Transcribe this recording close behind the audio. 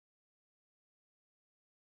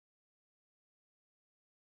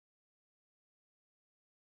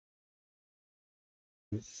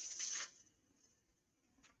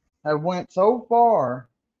have went so far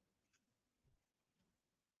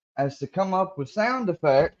as to come up with sound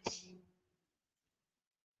effects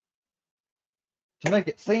to make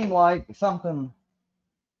it seem like something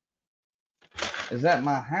is at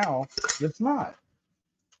my house that's not.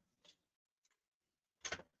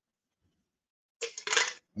 I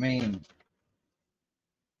mean,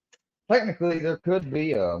 technically there could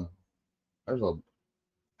be there's a,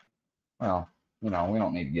 well, we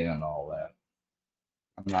don't need to get into all that.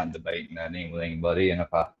 I'm not debating that with anybody, and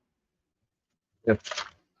if I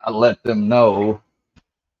let them know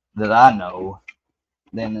that I know,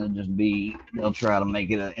 then they'll try to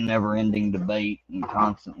make it a never-ending debate and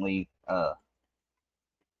constantly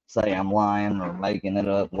say I'm lying or making it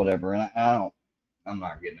up, whatever. And I'm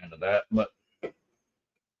not getting into that. But I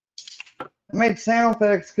made sound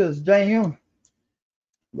effects because JM,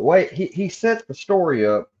 the way he set the story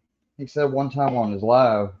up, he said one time on his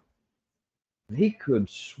live, he could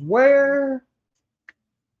swear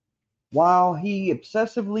while he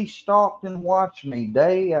obsessively stalked and watched me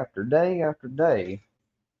day after day after day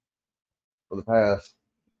for the past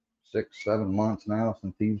 6, 7 months now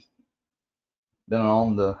since he's been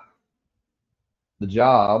on the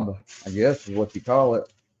job, I guess is what you call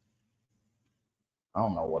it. I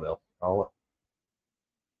don't know what else to call it.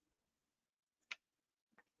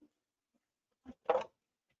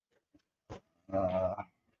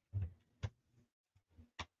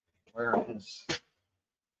 Where is?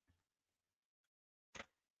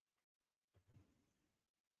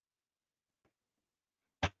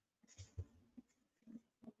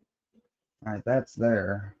 All right, that's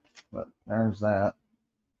there, but there's that.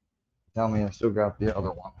 Tell me I still got the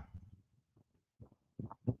other one.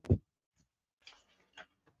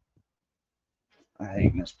 I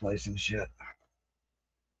hate misplacing shit.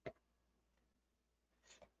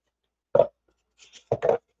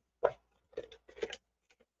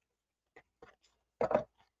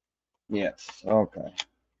 Yes, okay.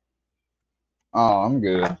 Oh, I'm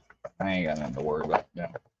good. I ain't got nothing to worry about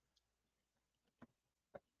now.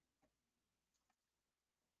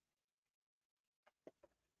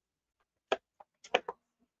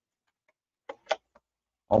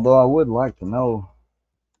 Although I would like to know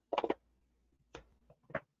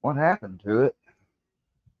what happened to it.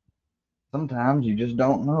 Sometimes you just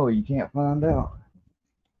don't know. You can't find out.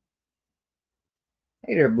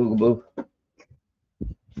 Hey there, Boogaboo.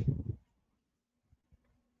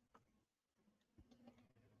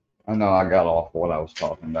 I know I got off what I was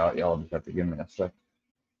talking about. Y'all just have to give me a second.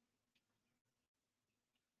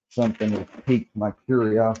 Something that piqued my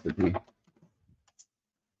curiosity.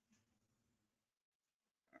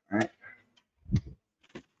 All right.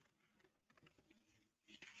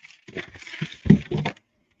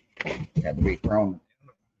 Had to be thrown.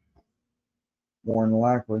 More than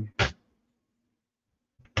likely.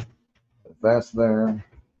 If that's there,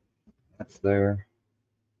 that's there.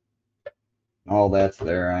 All that's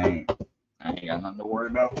there. I ain't got nothing to worry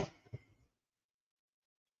about.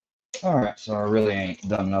 All right, so I really ain't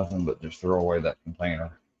done nothing but just throw away that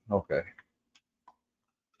container. Okay.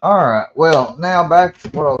 All right. Well, now back to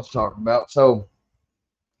what I was talking about. So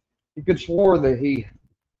he could swore that he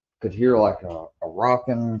could hear like a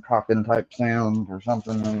rocking, cocking type sound or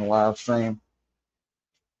something in the live stream.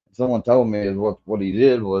 Someone told me is what he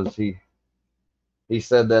did was he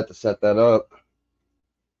said that to set that up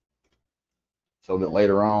so that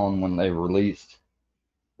later on when they released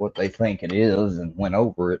what they think it is and went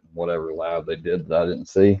over it, whatever live they did that I didn't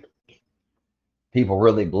see, people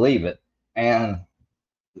really believe it. And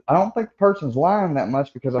I don't think the person's lying that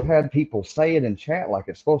much because I've had people say it in chat like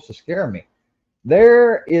it's supposed to scare me.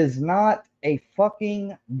 There is not a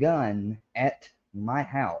fucking gun at my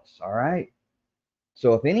house, all right?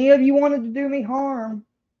 So if any of you wanted to do me harm,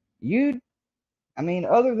 I mean,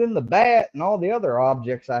 other than the bat and all the other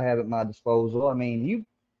objects I have at my disposal, I mean,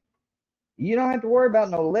 you don't have to worry about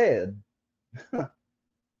no lead.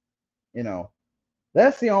 You know,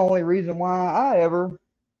 that's the only reason why I ever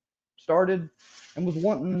started and was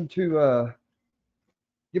wanting to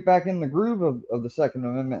get back in the groove of the Second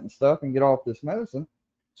Amendment and stuff and get off this medicine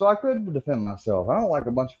so I could defend myself. I don't like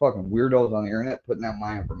a bunch of fucking weirdos on the internet putting out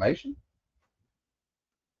my information.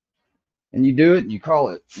 And you do it and you call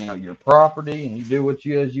it, your property and you do what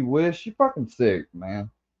you as you wish. You're fucking sick, man.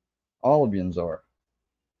 All of yous are.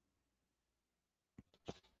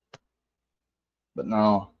 But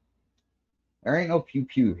no, there ain't no pew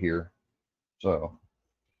pew here. So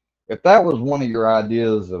if that was one of your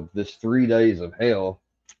ideas of this 3 days of hell,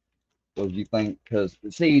 what do you think? Because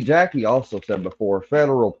see, Jackie also said before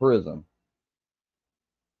federal prison,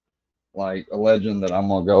 like alleging that I'm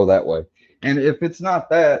gonna go that way. And if it's not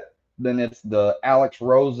that, then it's the Alex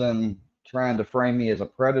Rosen trying to frame me as a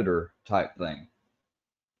predator type thing.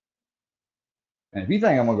 And if you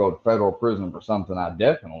think I'm gonna go to federal prison for something I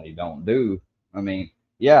definitely don't do, I mean,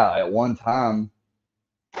 yeah, at one time,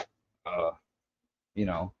 uh, you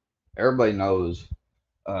know, everybody knows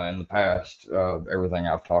in the past everything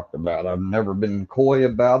I've talked about. I've never been coy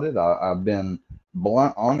about it. I've been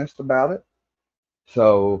blunt, honest about it.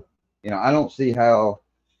 So, I don't see how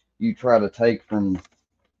you try to take from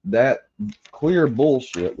that clear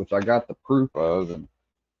bullshit, which I got the proof of and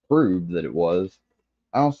proved that it was.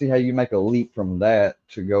 I don't see how you make a leap from that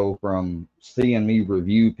to go from seeing me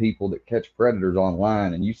review people that catch predators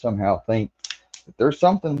online and you somehow think that there's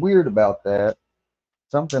something weird about that,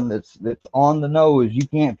 something that's on the nose you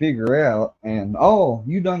can't figure out, and oh,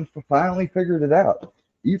 you done finally figured it out.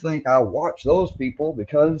 You think I watch those people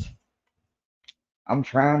because I'm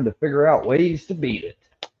trying to figure out ways to beat it.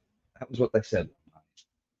 That was what they said.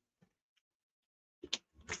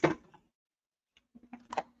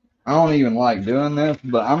 I don't even like doing this,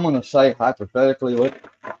 but I'm gonna say hypothetically,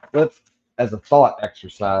 let's as a thought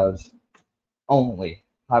exercise only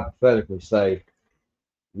hypothetically say,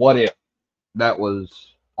 what if that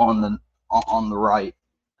was on the right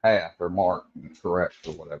path or mark, correct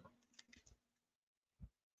or whatever.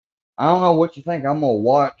 I don't know what you think I'm gonna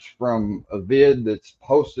watch from a vid that's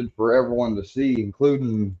posted for everyone to see,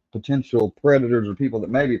 including potential predators or people that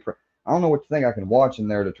may be. I don't know what you think I can watch in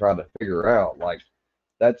there to try to figure out. Like,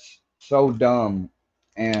 that's so dumb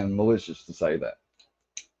and malicious to say that.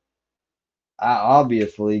 I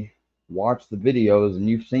obviously watch the videos, and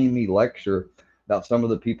you've seen me lecture about some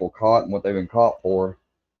of the people caught and what they've been caught for.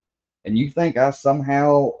 And you think I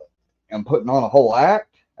somehow am putting on a whole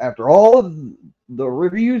act after all of the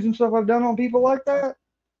reviews and stuff I've done on people like that?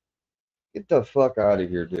 Get the fuck out of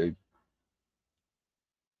here, dude.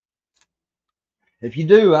 If you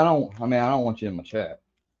do, I don't want you in my chat.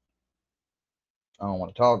 I don't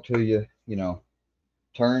want to talk to you.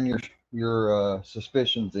 Turn your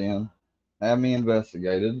suspicions in, have me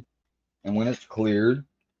investigated, and when it's cleared,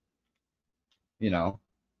 you know,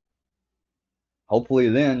 hopefully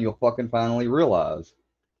then you'll fucking finally realize.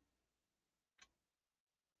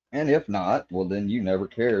 And if not, well, then you never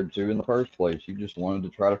cared to in the first place. You just wanted to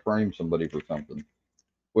try to frame somebody for something,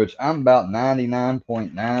 which I'm about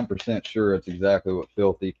 99.9% sure it's exactly what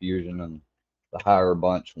Filthy Fusion and the higher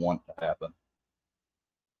bunch want to happen.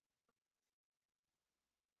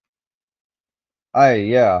 Hey,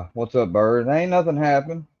 yeah, what's up, Bird? Ain't nothing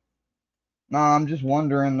happened. Nah, I'm just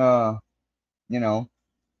wondering, you know,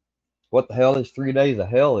 what the hell this 3 days of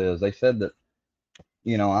hell is. They said that,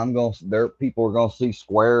 their people are gonna see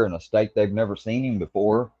Square in a state they've never seen him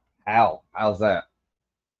before. How? How's that?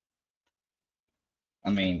 I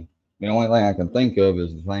mean, the only thing I can think of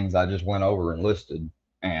is the things I just went over and listed.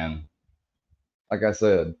 And like I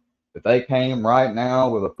said, if they came right now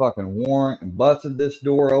with a fucking warrant and busted this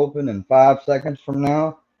door open in 5 seconds from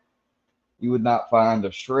now, you would not find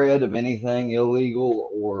a shred of anything illegal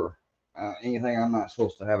or anything I'm not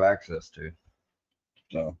supposed to have access to.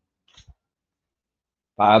 So,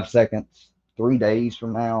 5 seconds, 3 days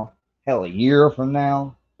from now, hell, a year from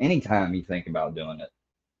now, anytime you think about doing it,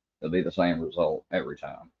 it'll be the same result every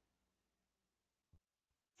time.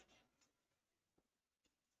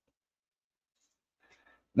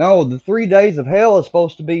 No, the 3 days of hell is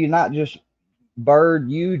supposed to be not just Bird,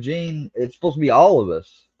 Eugene, it's supposed to be all of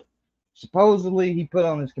us. Supposedly, he put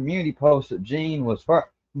on his community post that Gene was first,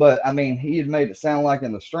 but I mean, he had made it sound like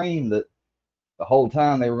in the stream that the whole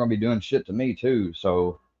time they were going to be doing shit to me too.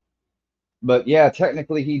 So, but yeah,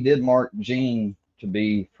 technically, he did mark Gene to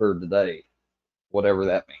be for today, whatever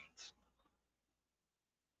that means.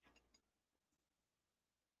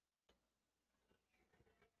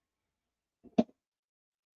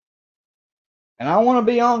 And I want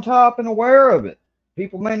to be on top and aware of it.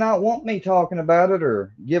 People may not want me talking about it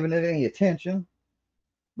or giving it any attention,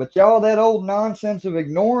 but y'all, that old nonsense of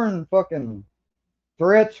ignoring fucking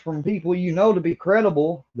threats from people you know to be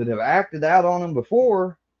credible that have acted out on them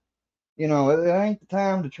before, it ain't the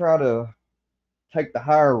time to try to take the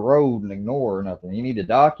higher road and ignore nothing. You need to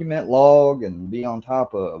document, log, and be on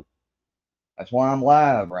top of. That's why I'm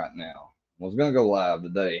live right now. I was gonna go live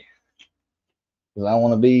today because I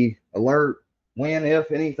want to be alert when,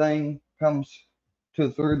 if anything, comes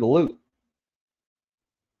through the loop.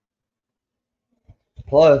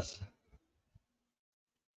 Plus,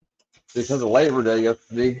 because of Labor Day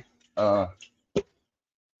yesterday,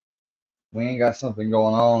 we ain't got something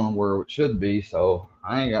going on where it should be, so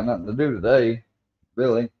I ain't got nothing to do today,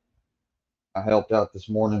 really. I helped out this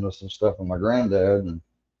morning with some stuff with my granddad, and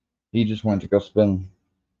he just went to go spend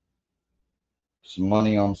some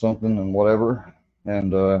money on something and whatever.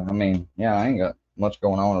 And I mean, yeah, I ain't got much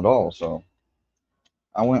going on at all. So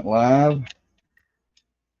I went live.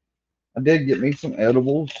 I did get me some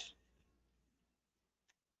edibles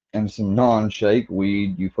and some non-shake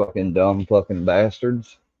weed, you fucking dumb fucking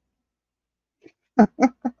bastards.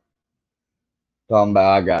 Talking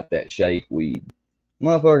about I got that shake weed.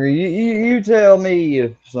 Motherfucker, you tell me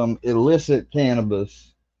if some illicit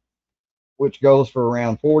cannabis, which goes for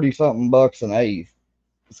around 40 something bucks an eighth,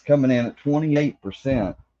 is coming in at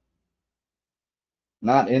 28%,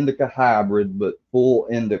 not indica hybrid, but full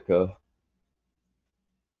indica,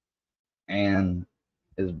 and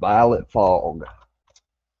is violet fog.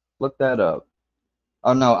 Look that up.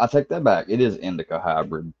 Oh no, I take that back. It is indica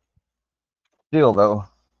hybrid. Still though,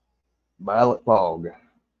 violet fog.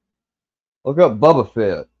 Look up Bubba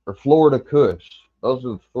Fett or Florida Kush. Those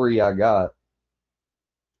are the three I got.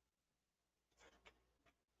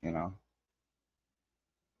 You know,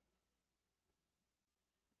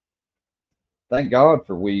 thank God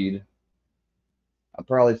for weed. I'd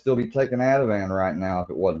probably still be taking Ativan right now if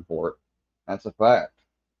it wasn't for it. That's a fact.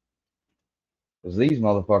 Because these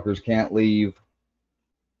motherfuckers can't leave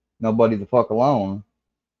nobody the fuck alone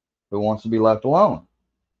who wants to be left alone.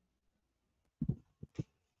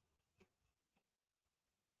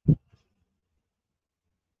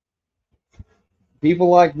 People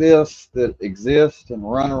like this that exist and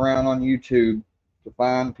run around on YouTube to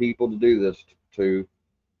find people to do this to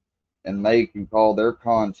and make and call their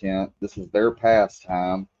content, this is their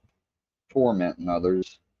pastime, tormenting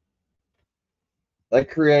others. They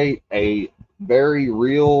create a very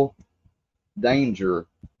real danger,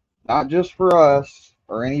 not just for us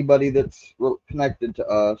or anybody that's connected to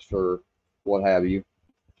us or what have you,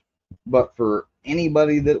 but for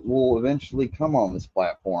anybody that will eventually come on this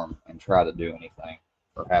platform and try to do anything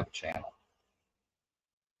or have a channel.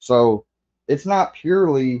 So it's not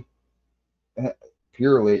it's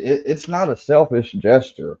not a selfish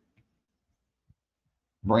gesture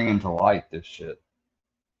bringing to light this shit.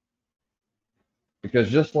 Because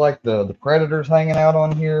just like the predators hanging out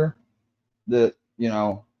on here that,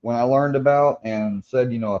 when I learned about and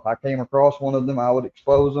said, if I came across one of them, I would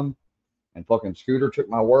expose them. And fucking Scooter took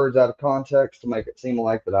my words out of context to make it seem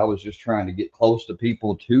like that I was just trying to get close to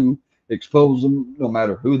people to expose them, no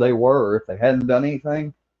matter who they were, or if they hadn't done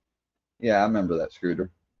anything. Yeah, I remember that,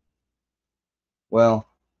 Scooter. Well,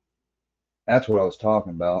 that's what I was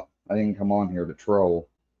talking about. I didn't come on here to troll.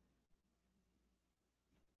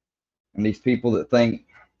 And these people that think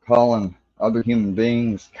calling other human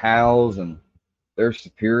beings cows and they're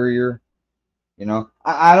superior,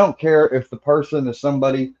 I don't care if the person is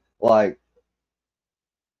somebody like,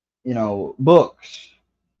 books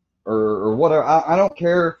or whatever. I don't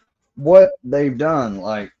care what they've done.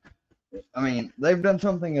 Like, I mean, they've done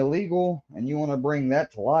something illegal and you want to bring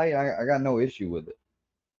that to light. I got no issue with it.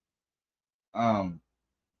 Um,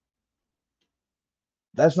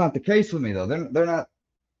 that's not the case with me though. They're not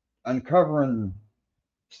uncovering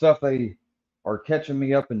stuff they are catching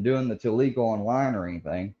me up and doing that's illegal online or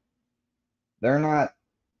anything. They're not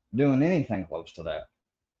doing anything close to that.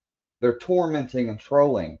 They're tormenting and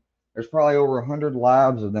trolling. There's probably over 100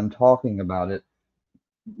 lives of them talking about it.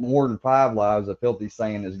 More than 5 lives of Filthy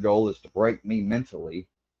saying his goal is to break me mentally.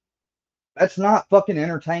 That's not fucking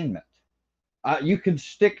entertainment. You can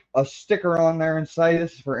stick a sticker on there and say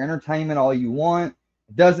this is for entertainment all you want.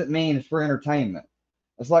 It doesn't mean it's for entertainment.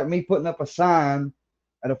 It's like me putting up a sign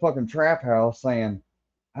at a fucking trap house saying,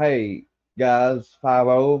 hey, guys,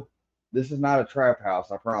 50, this is not a trap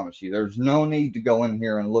house, I promise you. There's no need to go in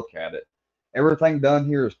here and look at it. Everything done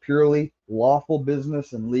here is purely lawful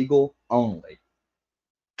business and legal only.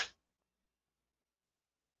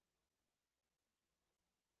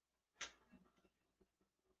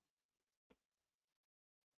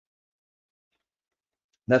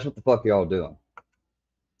 That's what the fuck y'all doing.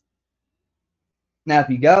 Now, if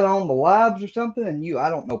you got on the lives or something and I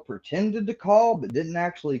don't know, pretended to call but didn't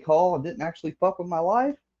actually call and didn't actually fuck with my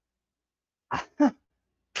life,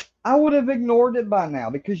 I would have ignored it by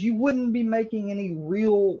now because you wouldn't be making any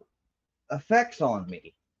real effects on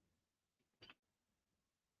me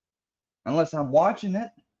unless I'm watching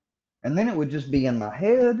it, and then it would just be in my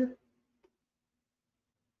head.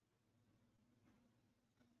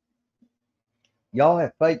 Y'all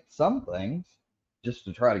have faked some things just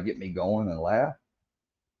to try to get me going and laugh,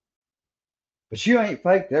 but you ain't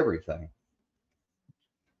faked everything.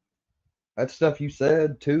 That stuff you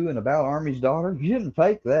said to and about Army's daughter, you didn't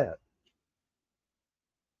fake that.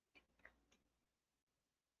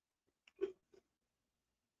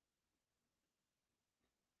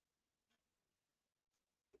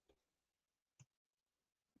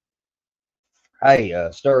 Hey,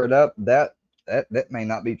 stir it up. That may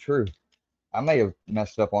not be true. I may have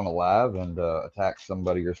messed up on a live and attacked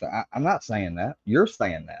somebody or something. I'm not saying that. You're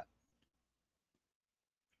saying that.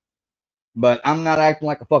 But I'm not acting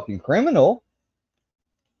like a fucking criminal.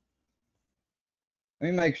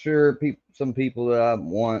 Let me make sure some people that I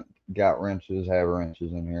want got wrenches have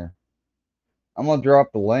wrenches in here. I'm gonna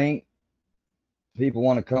drop the link. People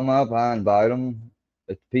want to come up, I invite them.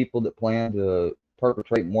 It's people that plan to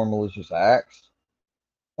perpetrate more malicious acts.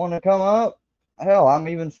 Want to come up? Hell, I'm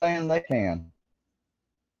even saying they can.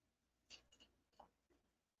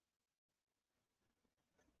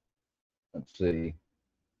 Let's see.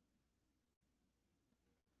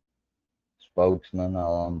 Spokesman,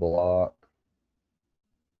 I'll unblock.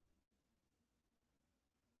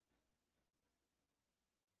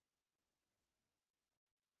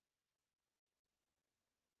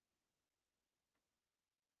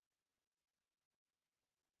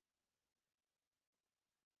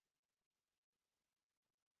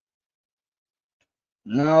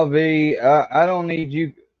 No, V, I don't need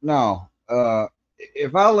you. No.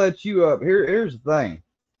 If I let you up, here's the thing.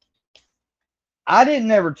 I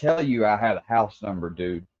didn't ever tell you I had a house number,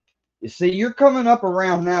 dude. You see, you're coming up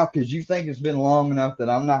around now because you think it's been long enough that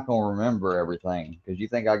I'm not going to remember everything because you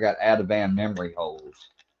think I got out-of-band memory holes.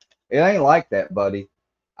 It ain't like that, buddy.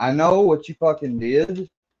 I know what you fucking did.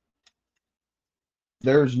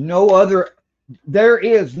 There's no other, there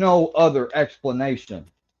is no other explanation.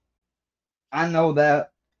 I know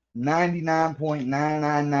that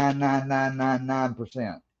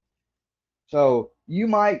 99.9999999%. So you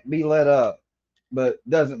might be let up, but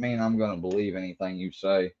doesn't mean I'm going to believe anything you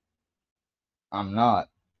say. I'm not.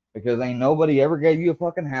 Because ain't nobody ever gave you a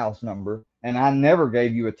fucking house number, and I never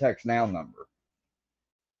gave you a text now number.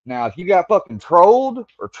 Now, if you got fucking trolled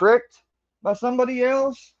or tricked by somebody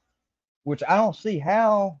else, which I don't see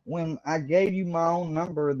how when I gave you my own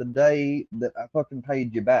number the day that I fucking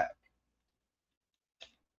paid you back.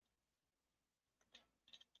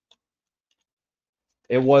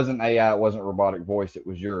 It wasn't AI, it wasn't robotic voice, it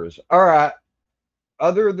was yours. All right.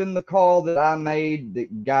 Other than the call that I made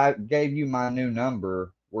that gave you my new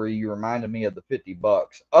number where you reminded me of the $50,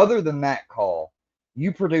 other than that call,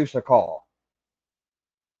 you produce a call.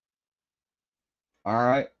 All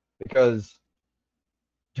right? Because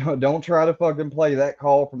don't try to fucking play that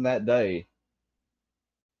call from that day.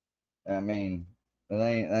 I mean, that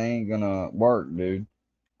ain't gonna work, dude.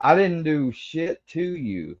 I didn't do shit to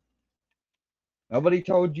you. Nobody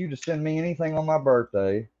told you to send me anything on my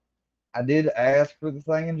birthday. I did ask for the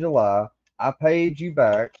thing in July. I paid you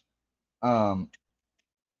back. Um,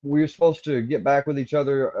 we were supposed to get back with each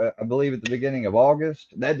other, I believe, at the beginning of August.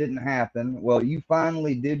 That didn't happen. Well, you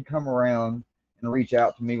finally did come around and reach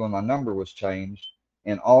out to me when my number was changed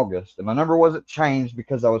in August. And my number wasn't changed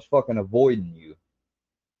because I was fucking avoiding you.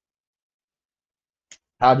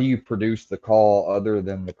 How do you produce the call other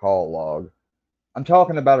than the call log? I'm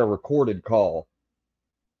talking about a recorded call.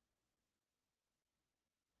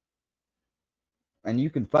 And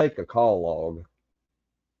you can fake a call log.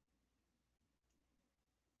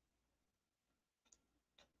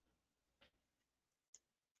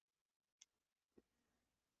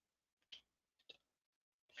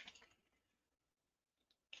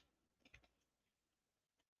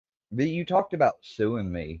 But you talked about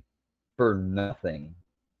suing me for nothing.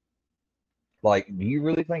 Like, do you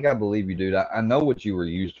really think I believe you, dude? I know what you were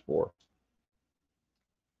used for.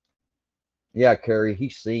 Yeah, Kerry, he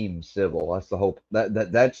seems civil. That's the whole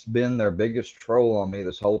that's been their biggest troll on me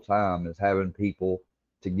this whole time is having people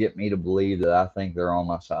to get me to believe that I think they're on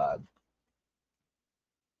my side.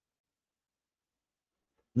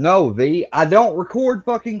 No, V, I don't record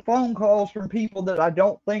fucking phone calls from people that I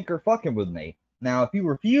don't think are fucking with me. Now, if you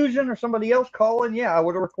were Fusion or somebody else calling, yeah, I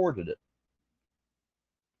would have recorded it.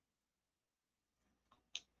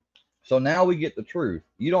 So now we get the truth.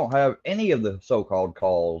 You don't have any of the so-called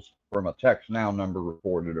calls from a text now number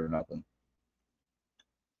recorded or nothing.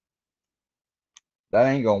 That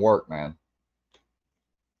ain't gonna work, man.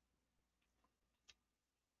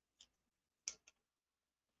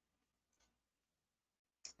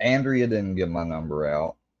 Andrea didn't give my number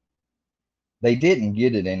out. They didn't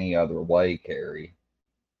get it any other way, Carrie.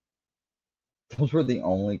 Those were the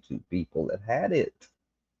only two people that had it.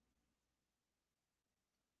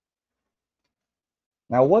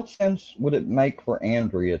 Now, what sense would it make for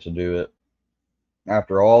Andrea to do it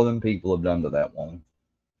after all them people have done to that one?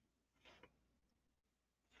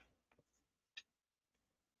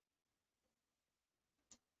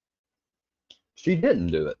 She didn't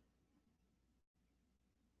do it.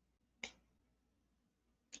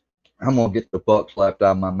 I'm gonna get the fuck slapped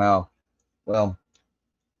out of my mouth. Well,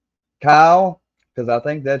 Kyle, Because I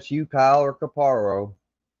think that's you, Kyle or Caparo.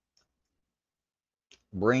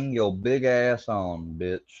 Bring your big ass on,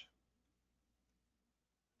 bitch.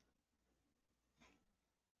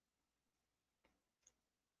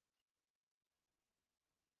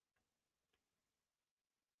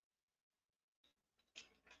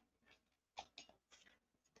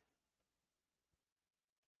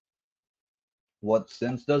 What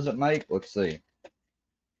sense does it make? Let's see.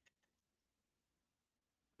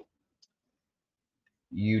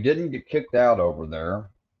 You didn't get kicked out over there.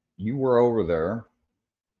 You were over there.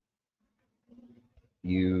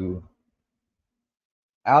 You,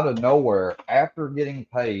 out of nowhere, after getting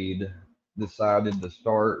paid, decided to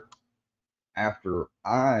start after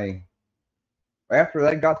I, after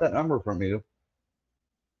they got that number from you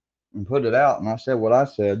and put it out, and I said what I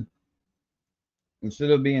said.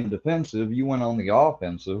 Instead of being defensive, you went on the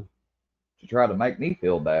offensive to try to make me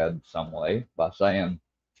feel bad some way by saying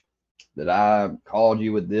that I called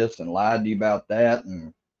you with this and lied to you about that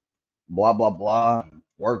and blah blah blah.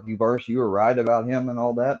 Worky verse, you were right about him and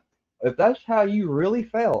all that. If that's how you really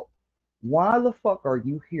felt, why the fuck are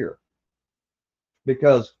you here?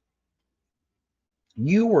 Because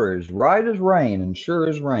you were as right as rain and sure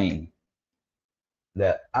as rain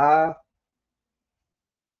that I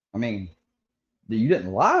mean, you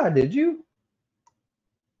didn't lie, did you?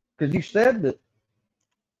 Because you said that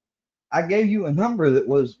I gave you a number that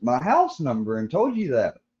was my house number and told you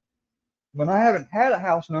that when I haven't had a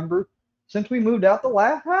house number since we moved out the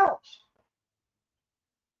last house.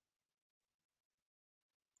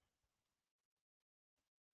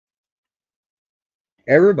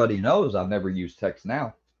 Everybody knows I've never used text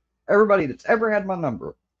now. Everybody that's ever had my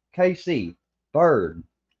number, KC, Bird,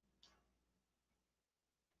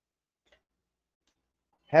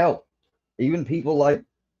 hell, even people like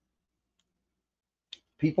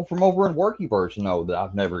people from over in Workyverse know that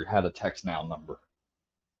I've never had a text now number.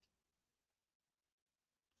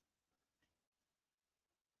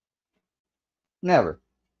 Never.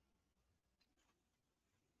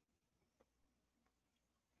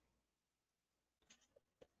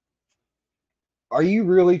 Are you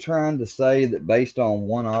really trying to say that based on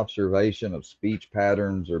one observation of speech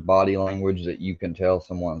patterns or body language that you can tell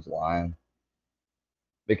someone's lying?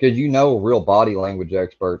 Because you know real body language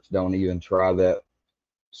experts don't even try that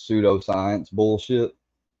pseudoscience bullshit.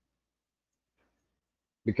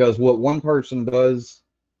 Because what one person does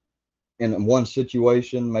in one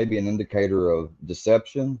situation may be an indicator of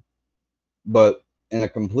deception, but in a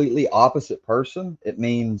completely opposite person, it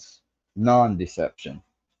means non deception.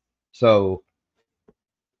 So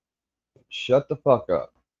shut the fuck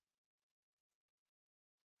up.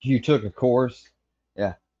 You took a course.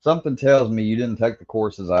 Yeah. Something tells me you didn't take the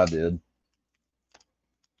courses I did.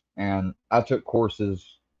 And I took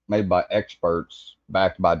courses made by experts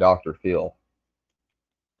backed by Dr. Phil.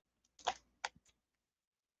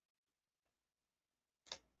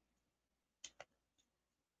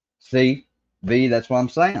 See, V, that's what I'm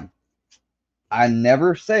saying. I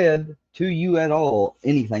never said to you at all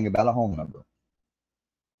anything about a home number.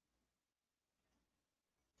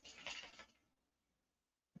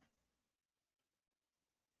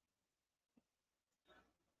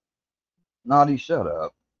 Naughty, shut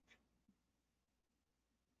up.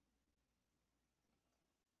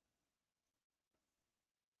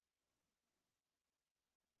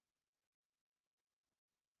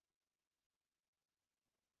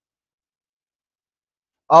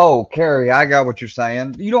 Oh, Carrie, I got what you're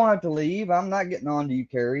saying. You don't have to leave. I'm not getting on to you,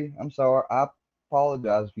 Carrie. I'm sorry. I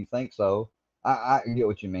apologize if you think so. I get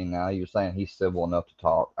what you mean now. You're saying he's civil enough to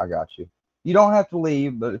talk. I got you. You don't have to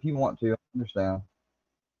leave, but if you want to, I understand.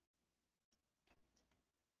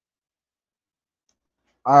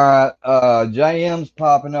 All right, JM's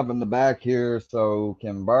popping up in the back here, so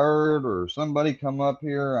can Bird or somebody come up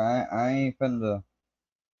here? I ain't finna,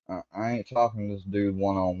 I ain't talking to this dude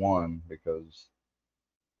one on one because,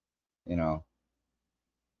 you know,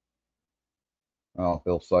 I don't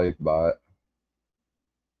feel safe by it.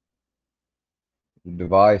 The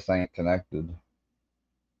device ain't connected.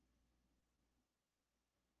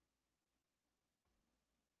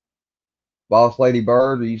 Boss Lady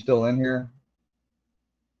Bird, are you still in here?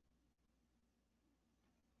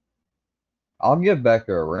 I'll give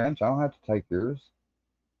Becca a wrench. I don't have to take yours.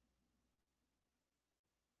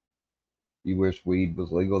 You wish weed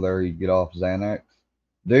was legal there, you'd get off Xanax.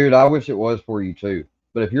 Dude, I wish it was for you too.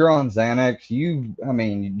 But if you're on Xanax, I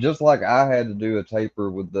mean, just like I had to do a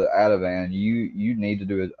taper with the Ativan, you need to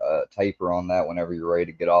do a taper on that whenever you're ready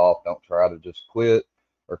to get off. Don't try to just quit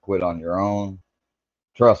or quit on your own.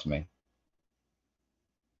 Trust me.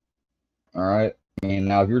 All right. I mean,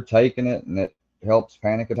 now if you're taking it and helps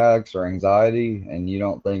panic attacks or anxiety, and you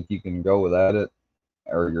don't think you can go without it,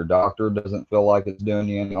 or your doctor doesn't feel like it's doing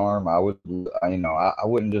you any harm, I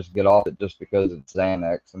wouldn't just get off it just because it's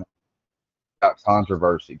Xanax and it's got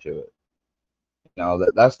controversy to it.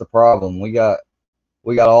 That's the problem. We got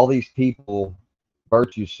all these people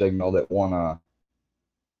virtue signal that wanna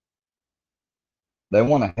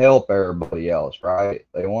help everybody else, right?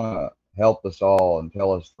 They wanna help us all and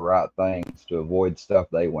tell us the right things to avoid stuff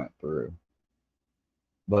they went through.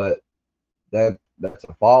 But that's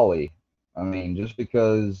a folly. I mean, just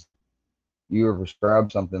because you were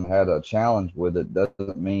prescribed something that had a challenge with it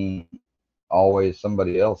doesn't mean always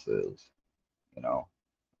somebody else is. You know,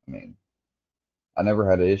 I mean, I never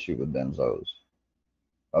had an issue with benzos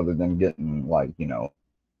other than getting like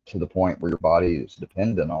to the point where your body is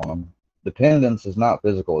dependent on them. Dependence is not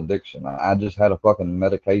physical addiction. I just had a fucking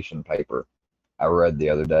medication paper I read the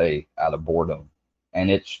other day out of boredom, and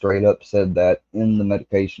it straight up said that in the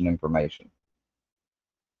medication information.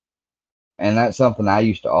 And that's something I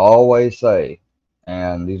used to always say.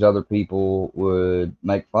 And these other people would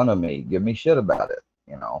make fun of me, give me shit about it,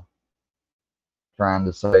 trying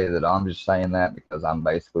to say that I'm just saying that because I'm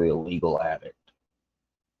basically a legal addict.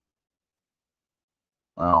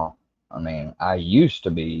 Well, I mean, I used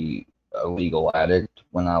to be a legal addict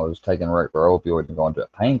when I was taking regular opioids and going to a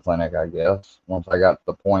pain clinic, I guess. Once I got to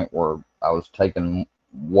the point where I was taking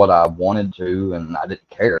what I wanted to and I didn't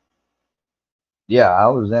care. Yeah, I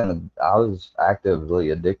was actively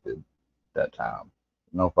addicted that time.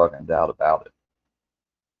 No fucking doubt about it.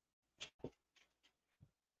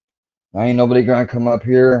 Ain't nobody gonna come up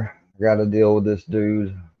here. I gotta deal with this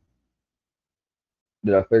dude.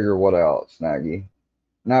 Did I figure what out, Snaggy?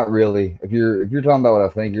 Not really. If you're talking about what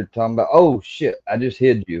I think you're talking about, oh shit! I just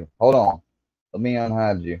hid you. Hold on. Let me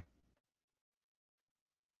unhide you.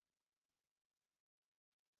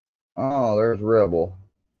 Oh, there's Rebel.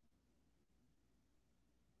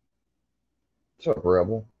 What's up,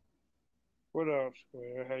 Rebel? What up,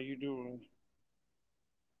 Square? How you doing?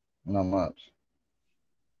 Not much.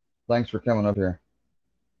 Thanks for coming up here.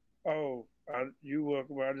 You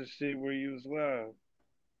welcome. I just see where you was live.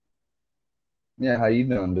 Yeah, how you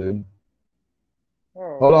doing, dude?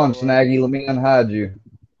 Oh, Hold on, all right. Snaggy. Let me unhide you.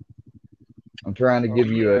 I'm trying to Oh give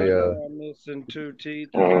you yeah, I a know I'm missing two teeth.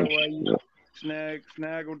 Is Oh, that why you shit.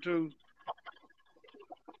 snaggle too?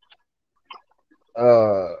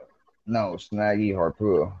 no, Snaggy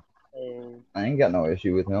Harpua. Oh I ain't got no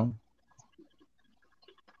issue with him.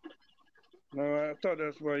 no, I thought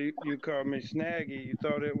that's why you called me Snaggy. You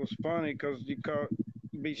thought it was funny because you called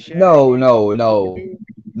be No, Shaggy, no, no, Scooby-Doo.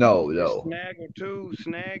 no, It's no. Snaggle too,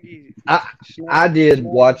 Snaggy, I Snag, I did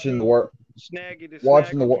watching the Snaggletooth, work, Snaggy the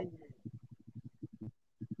watching the work. Snaggletooth.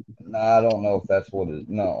 Nah, I don't know if that's what it.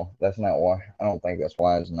 No, that's not why. I don't think that's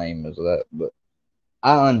why his name is that. But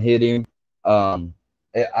I unhid him. Um,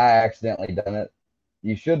 I accidentally done it.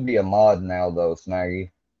 You should be a mod now, though,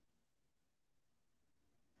 Snaggy.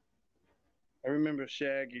 I remember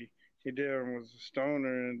Shaggy. He damn was a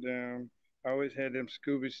stoner and I always had them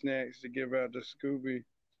Scooby snacks to give out to Scooby.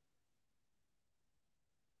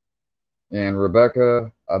 And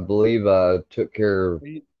Rebecca, I believe I took care of.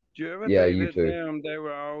 Did you ever Yeah, think you that too. they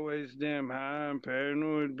were always damn high and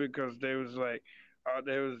paranoid because they was like,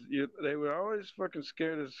 they were always fucking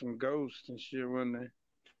scared of some ghosts and shit, weren't they?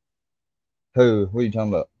 Who? What are you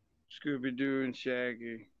talking about? Scooby Doo and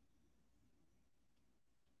Shaggy.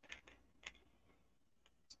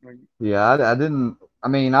 Like, Yeah, I didn't. I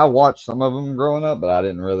mean, I watched some of them growing up, but I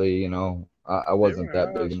didn't really. I they wasn't were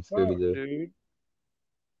that high big as in Scooby fuck, Doo. dude.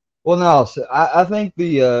 Well, no, so I think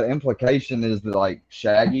the implication is that like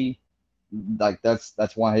Shaggy, like that's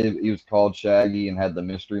why he was called Shaggy and had the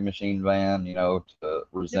Mystery Machine van, to Yeah, but it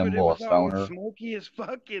resemble a was always stoner. smoky as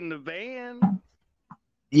fuck in the van.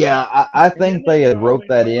 Yeah, I And then think they they was had wrote always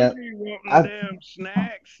that in. hungry, wanting I damn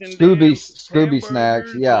snacks and Scooby damn Scooby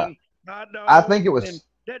snacks. hamburgers Yeah, and hot I think dogs. it And was.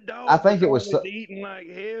 that I dog think was it was. always eating like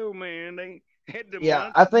hell, man. They had the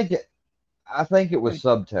Yeah, munchies. I think it was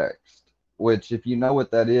subtext, which if you know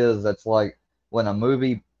what that is, that's like when a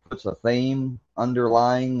movie puts a theme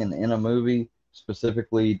underlying and in a movie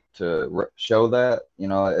specifically to show that,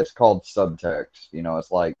 it's called subtext.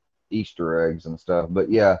 It's like Easter eggs and stuff. But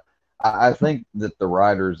yeah, I think that the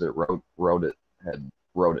writers that wrote it had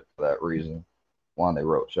wrote it for that reason. Why they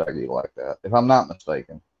wrote Shaggy like that, if I'm not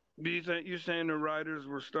mistaken. Do you think you saying the writers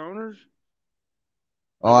were stoners?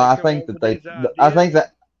 Or Well, they I come think up that with these I ideas? think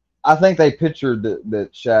that I think they pictured that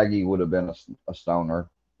Shaggy would have been a stoner,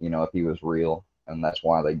 if he was real, and that's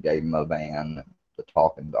why they gave him a van, and the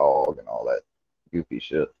talking dog, and all that goofy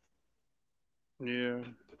shit. Yeah.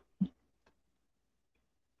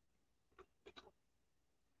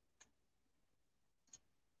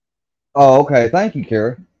 Oh, okay. Thank you,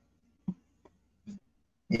 Kara.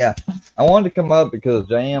 Yeah, I wanted to come up because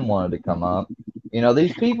JM wanted to come up. You know,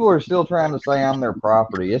 these people are still trying to say I'm their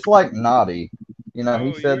property. It's like Naughty. You know,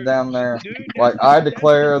 he Oh, said you're down there, dude. like, That's I the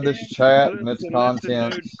declare this damn. chat and its Listen, dude.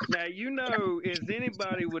 contents. Now you know, as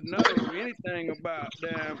anybody would know anything about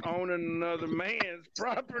damn owning another man's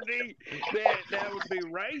property, that would be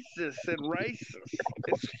racist and racist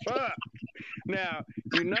as fuck. Now,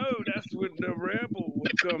 you know that's when the rebel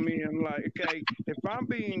would come in like, okay, if I'm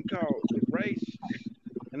being called racist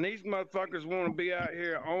and these motherfuckers want to be out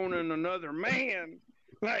here owning another man,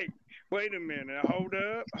 like, wait a minute, hold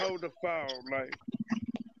the phone, like,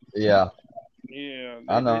 Yeah, yeah,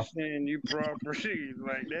 I they know. saying you property,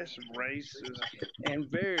 like that's racist and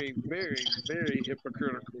very, very, very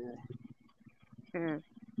hypocritical. Hmm.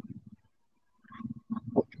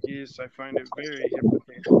 Yes, I find it very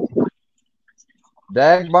hypocritical.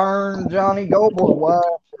 Dagburn Johnny Goble's wife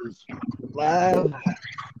is live.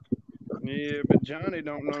 Yeah, but Johnny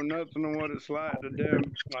don't know nothing of what it's like to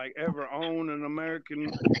them, like ever own an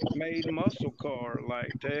American made muscle car,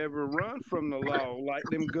 like to ever run from the law, like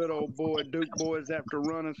them good old boy Duke boys after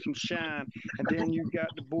running some shine, and then you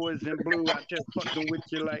got the boys in blue out there fucking with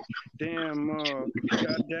you like damn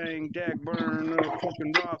god dang Dagburn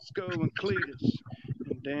fucking Roscoe and Cletus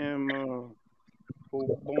and damn old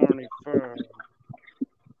Barney Fur.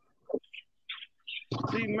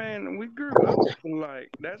 See man, we grew up like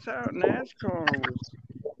that's how NASCAR was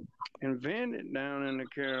invented down in the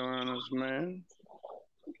Carolinas, man.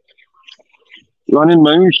 Running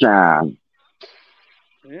moonshine.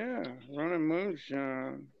 Yeah, running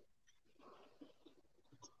moonshine,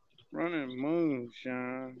 running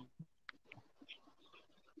moonshine.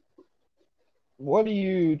 What are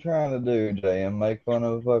you trying to do, JM? Make fun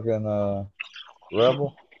of fucking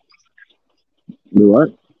Rebel? Do what?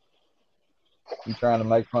 You trying to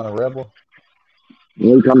make fun of Rebel? What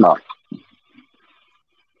are you talking about?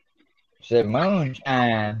 Said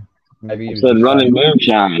moonshine. Maybe I you said just running like,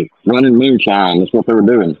 moonshine. Running moonshine. That's what they were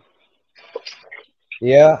doing.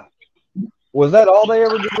 yeah. Was that all they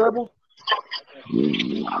ever did, Rebel?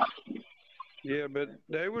 Yeah, but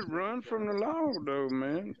they would run from the law, though,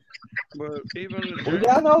 man. But even the Well,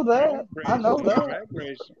 yeah, I know drag that. I know racing, that. drag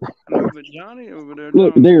racing. I know, but Johnny over there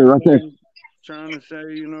Look, talking there, about right there. trying to say,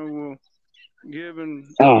 well,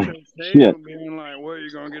 giving Oh, shit. H3ll being like, well,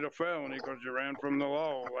 you're gonna get a felony because you ran from the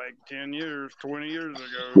law like 10 years, 20 years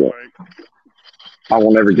ago. Shit. I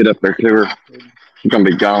won't ever get up there to her. She's going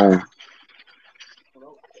to be gone.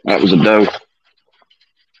 That was a doe.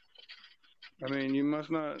 I mean, you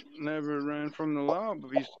must not never ran from the law,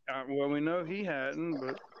 but well, we know he hadn't,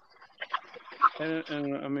 but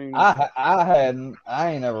and I mean, I hadn't.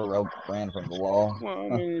 I ain't ever ran from the law. well, I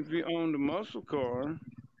mean, if you owned a muscle car,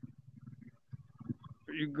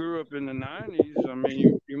 you grew up in the '90s. I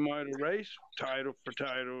mean, you might have raced title for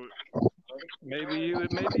title. Maybe you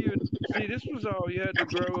would see. This was all you had to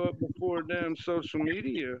grow up before damn social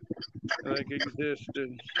media like existed.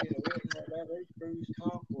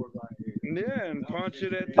 Yeah, and punch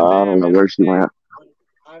it at the I don't damn know where she interstate. went.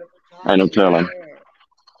 Ain't no telling. Yeah.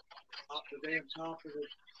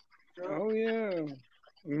 Oh yeah.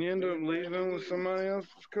 And you end up leaving with somebody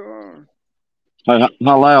else's car. Hey,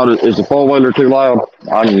 how loud is the four wheeler too loud?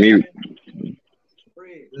 I can mute.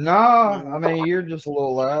 No, I mean you're just a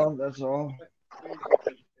little loud. That's all.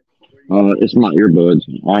 It's my earbuds.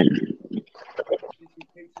 I ain't.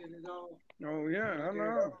 Oh yeah, I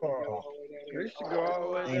know. I used to go all the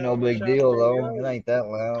way Ain't no down to big deal Chapel though. It Road. ain't that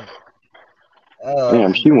loud.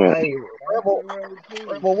 Damn, she went. Hey, Chapel Road too.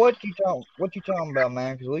 Rebel, what you talking about,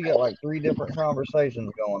 man? Because we got like three different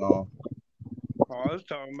conversations going on. Oh, I was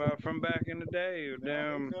talking about from back in the day.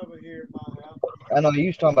 Damn. I know you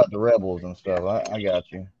was talking about the rebels and stuff. I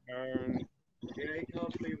got you. Um,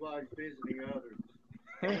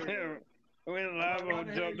 when live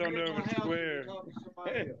on jumped on the square.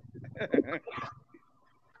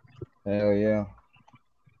 Hell yeah.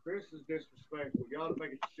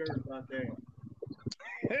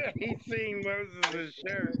 He seen Moses'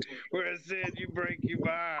 shirt where it said "You break, you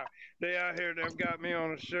buy." They out here, they've got me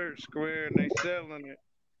on a shirt square, and they selling it.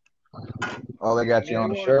 Oh, they And got you they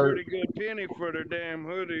on a want a shirt. pretty good penny for their damn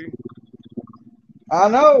hoodie. I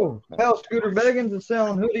know. Hell, Scooter Beggins is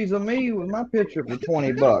selling hoodies of me with my picture for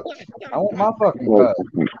 $20. I want my fucking Well,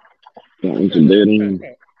 cut. that was a dead end.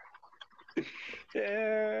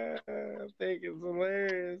 Yeah, I think it's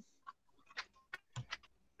hilarious.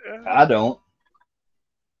 I don't.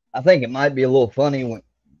 I think it might be a little funny when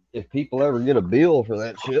if people ever get a bill for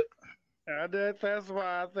that shit. That's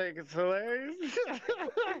why I think it's hilarious.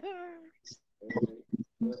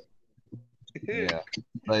 Yeah.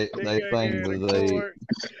 They They gotta think go to that they court.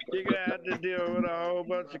 You gotta have to deal with a whole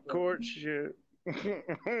bunch of court shit.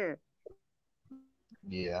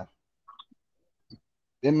 yeah.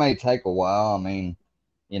 It may take a while, I mean,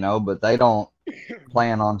 but they don't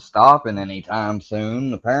plan on stopping anytime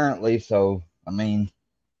soon, apparently, so I mean,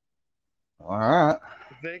 all right.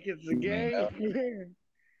 Think it's a I mean, game?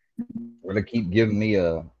 gonna keep giving me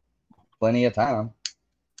plenty of time.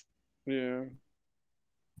 Yeah.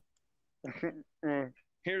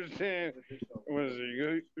 Here's Sam. Was it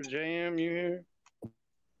you, JM? You here?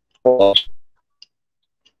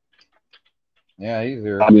 Yeah, he's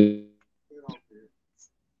here.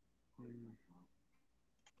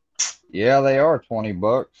 Yeah, they are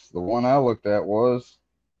 $20. The one I looked at was.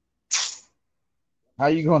 How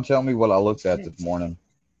you gonna tell me what I looked at this morning?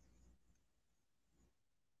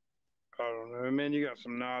 I don't know, man. You got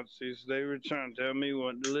some Nazis. They were trying to tell me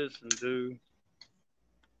what to listen to.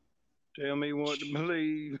 Tell me what to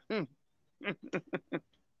believe.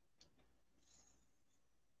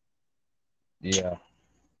 Yeah,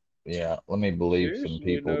 yeah. Let me believe some Seriously,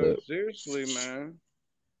 people though. that. Seriously, man.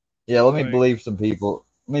 Yeah, let me Like, believe some people.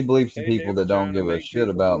 Let me believe some they people were that don't trying to give a make shit people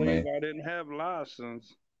about believe me. I didn't have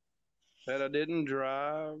license, that I didn't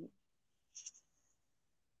drive,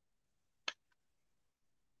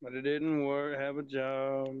 that I didn't work, have a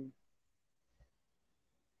job.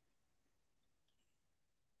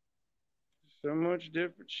 So much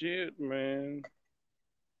different shit, man.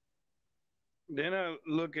 Then I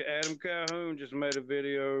look at Adam Calhoun just made a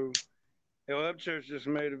video. Hill Upchurch just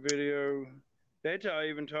made a video.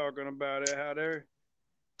 Even talking about it, how their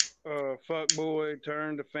fuck boy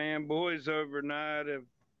turned to fanboys overnight of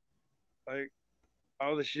like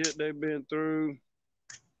all the shit they've been through,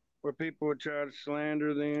 where people would try to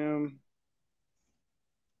slander them.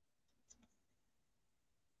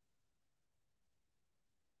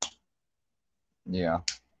 Yeah,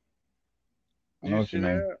 I know You what you see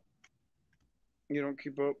mean. that? You don't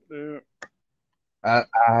keep up there. I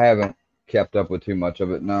haven't kept up with too much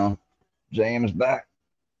of it. No, James back.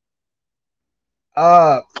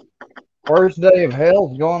 Uh, first day of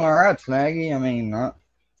hell's going all right, Snaggy. I mean,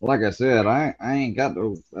 like I said, I ain't got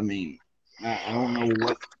to. I mean, I don't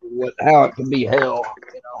know how it can be hell.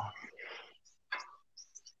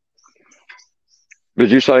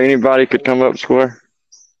 Did you say anybody could come up square?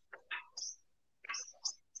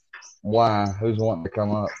 Why? Who's wanting to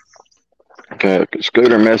come up? Okay,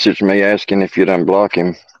 Scooter messaged me asking if you'd unblock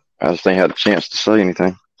him. I just ain't had a chance to say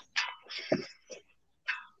anything.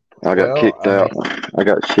 I got Well, kicked out. I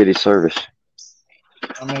got shitty service.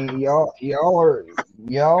 I mean, y'all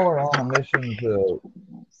are on a mission to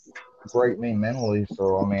break me mentally.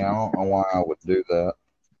 So I mean, I don't know why I would do that.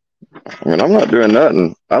 I mean, I'm not doing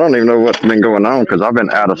nothing. I don't even know what's been going on because I've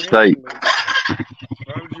been out of state.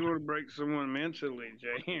 Why would you want to break someone mentally,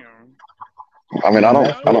 Jam? I mean, Man, I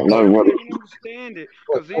don't know what. I can understand it.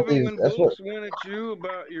 Because even when that's what Books went at you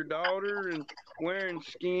about your daughter and wearing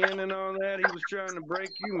skin and all that, he was trying to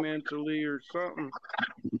break you mentally or something.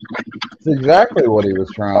 it's exactly what he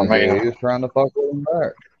was I trying to do. mean, He was trying to fuck with him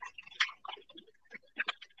back.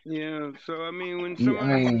 Yeah, so I mean, when I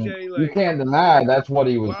somebody can mean, say you like, can't deny that's what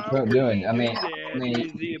he was why would doing. he do that?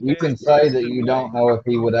 Is he a You bad can say that person? you Like, don't know if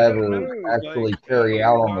he would I don't ever know. Like, actually carry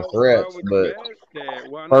out on the why threats, would you but ask that?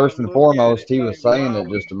 Why not first and look at it foremost, he like, was saying it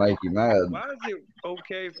just to make you mad. why is it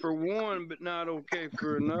okay for one but not okay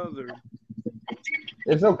for another?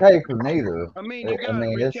 It's okay for neither. I mean, you got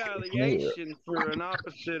It's neither. retaliation for an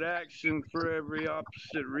opposite action for every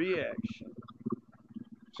opposite reaction.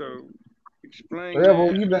 So explain Rebel,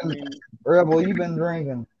 that. I mean, You've been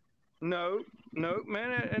drinking. no, no,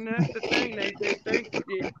 man, and that's the thing. They think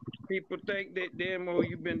that people think that damn, oh,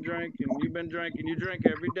 you've been drinking, you drink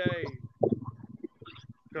every day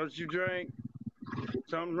because you drink.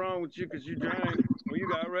 Something's wrong with you because you drank. Well, you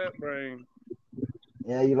got rat brain.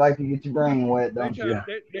 Yeah, you like to get your brain wet, They don't try. you?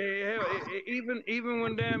 Hell, even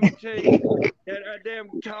when damn you take that I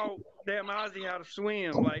damn taught damn Ozzy how to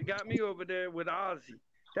swim. Like got me over there with Ozzy.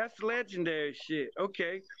 That's legendary shit.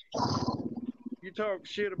 Okay, you talk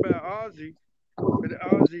shit about Ozzy, but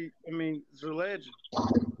Ozzy, I mean, is a legend.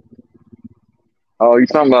 oh, you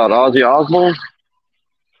talking about Ozzy Osbourne?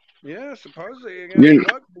 Yeah, supposedly I got a You,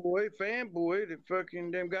 fuck boy, fanboy that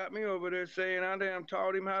fucking damn got me over there saying I damn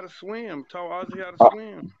taught him how to swim, taught Ozzy how to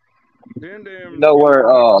swim. Then you damn, know where?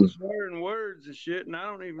 people swearing words and shit, and I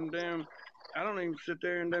don't even sit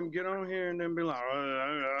there and then get on here and then be like,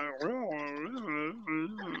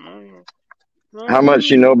 How much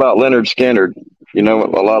you know about Leonard Skinner? You know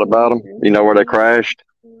a lot about him. You know where they crashed.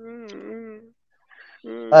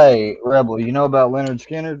 Hey, Rebel, you know about Leonard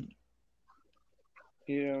Skinner?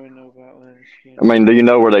 Yeah, we know about Leonard I Skinner. mean, do you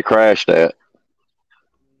know where they crashed at?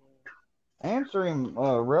 Answer him,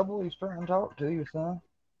 Rebel. He's trying to talk to you, son.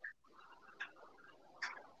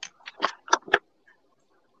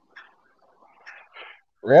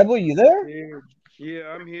 Rebel, you there? Yeah, yeah,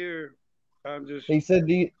 I'm here. I'm just, He said,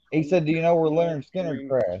 do you know where Leonard I Skinner mean,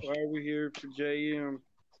 crashed? why are we here for JM?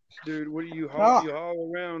 Dude, what do No, you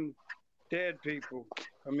haul around dead people?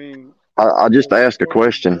 I mean, I just asked a or the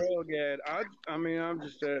question. drug ad. I mean, I'm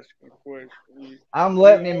just asking a question. I'm You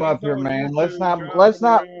letting him always up here, on man. YouTube Let's driving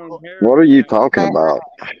not, around What are heroin you addicts. talking man, about?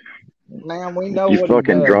 man, we know You what he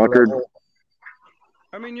fucking does, drunkard. Rebel.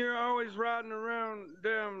 I mean, you're always riding around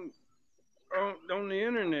damn on the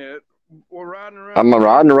internet or riding around I'm on the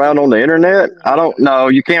riding around internet on the or internet. I don't heroin. know.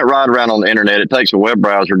 You can't ride around on the internet. It takes a web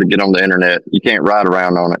browser to get on the internet. You can't ride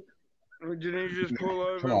around on it. Didn't you just pull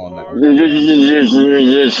over Come and on now, park?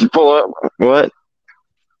 JM. Just pull up. What?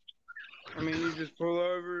 I mean, you just pull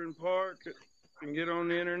over and park and get on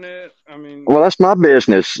the internet. I mean, Well, that's my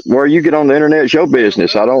business. Where you get on the internet is your well,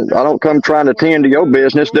 business. I don't come that trying to sounds like tend a to your good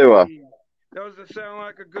business, do I? employee. Doesn't sound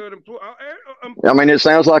like a good employee. I mean, it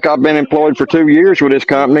sounds like I've been employed for 2 years with this Everybody's in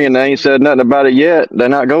company, and they ain't business. said nothing about it yet. They're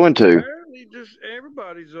not going to. Apparently, just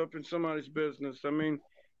everybody's up in somebody's business. I mean,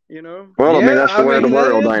 you know. Well, I mean, Yeah, that's I the way of the mean, that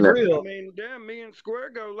world, is ain't it? I real. mean, damn, me and Square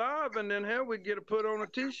go live, and then hell, we get to put on a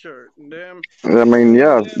T-shirt, and damn, I we mean, get to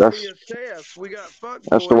yeah, damn be assessed. We got fuck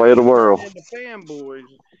that's the boys way of the that turn world. into fanboys.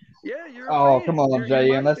 Yeah, you're a Oh, come fan. on, You JM.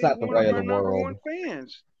 might That's be not the one of way of our the number world. one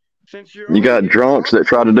fans since you're You on got here drunks that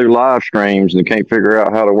try to talking. do live streams and can't figure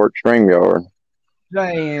out how to work StreamYard.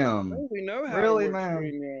 JM. Oh, we know how to Really, work man?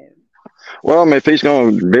 StreamYard. Well, I mean, if he's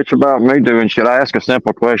going to bitch about me doing shit, I ask a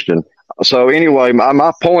simple question. So anyway,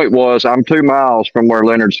 my point was I'm 2 miles from where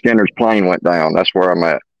Leonard Skinner's plane went down. That's where I'm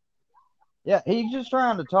at. Yeah, he's just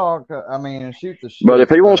trying to talk. I mean, and shoot the But if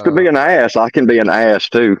shit. he wants to be an ass, I can be an ass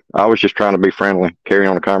too. I was just trying to be friendly, carry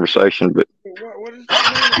on the conversation. But But what does that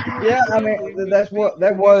mean if you're Yeah, I mean, friendly with that people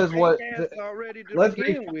with was fake what. ass already to Let's be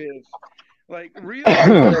begin with? Like real to be ass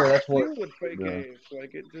fair. is That's what. filled with fake Yeah. ass.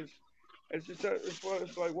 Like it's just it's what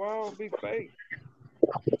it's like. Why all be fake?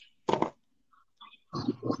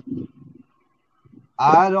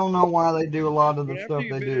 I don't know why they do a lot of I the mean, after stuff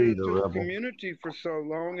you've they been do in either, a Rebel. community for so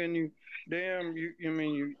long, and you, damn, I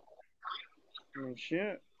mean,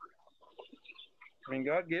 shit. I mean,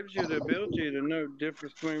 God gives you the ability to know the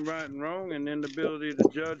difference between right and wrong, and then the ability to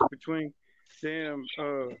judge between, damn,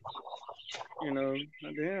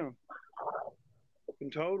 damn,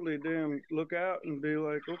 and totally, damn, look out and be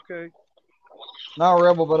like, okay, Not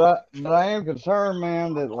Rebel, but I am concerned,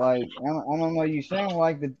 man. That like I don't know. You sound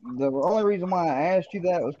like the only reason why I asked you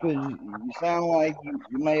that was because you sound like you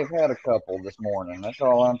may have had a couple this morning. That's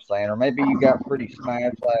all I'm saying. Or maybe you got pretty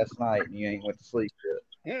smashed last night and you ain't went to sleep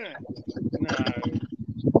yet. yeah, no,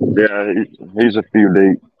 yeah, he's a few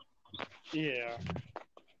deep. yeah.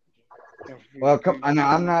 Well, come. I know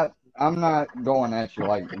I'm not going at you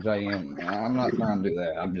like JM. I'm not trying to do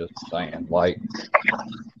that. I'm just saying, like,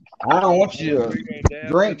 I don't want you to We got dabs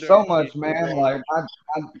of drink so dirty much, man. water. Like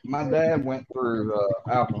my dad went through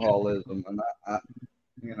alcoholism, and I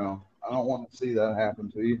don't want to see that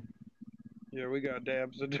happen to you. Yeah, we got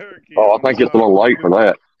dabs of turkey Oh, I on the think it's a little bottom late for too.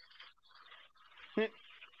 that.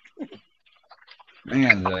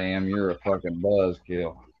 Man, JM, you're a fucking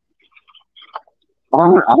buzzkill.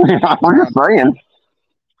 I'm just saying.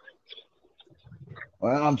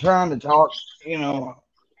 Well, I'm trying to talk,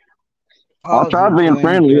 I tried positive to being him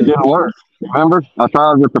friendly. It because, didn't work. Remember? I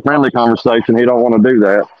tried with the friendly conversation. He don't want to do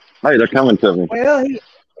that. Hey, they're coming to me. well,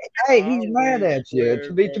 hey, I he's was mad on at you. Square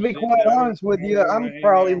To because be he quite said honest with I you, want to I'm hang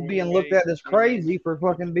probably out with being looked at fakes, as man. crazy for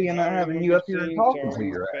fucking being I don't having want to you be up here and seen talking to talking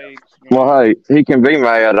your to ass. fakes, Well, man. hey, he can be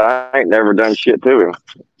mad. I ain't never done shit to him.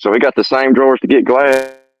 So he got the same drawers to get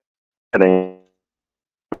glad in.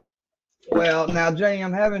 Well, now,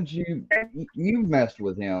 JM, haven't you've messed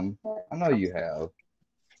with him? I know you have.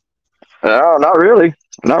 No, not really.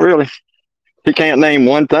 Not really. He can't name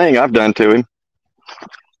one thing I've done to him.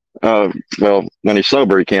 Well, when he's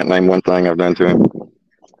sober, he can't name one thing I've done to him.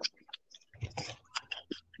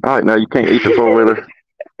 All right, now you can't eat the four wheeler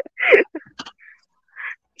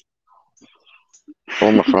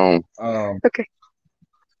on my phone. Okay.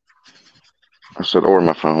 I said, or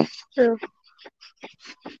my phone. Yeah.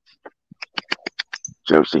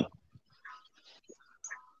 Josie.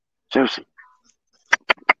 Josie.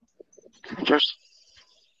 Josie.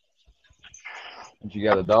 But you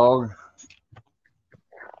got a dog?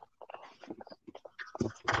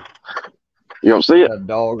 You don't see it? Got a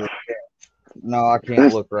dog? No, I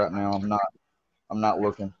can't look right now. I'm not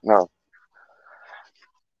looking. No.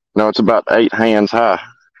 No, it's about 8 hands high.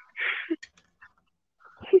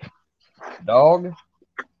 Dog?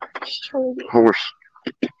 Horse.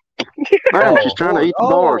 Damn, she's Oh, trying to horse. eat the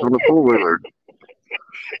bars on Oh, the four-wheeler.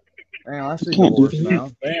 damn, I see the Can't do horse that.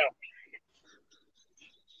 now. Damn,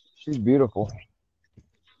 she's beautiful.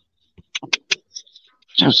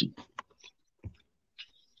 Josie.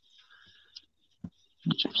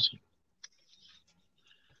 Josie.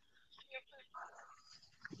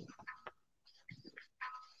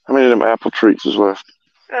 How many of them apple treats is left?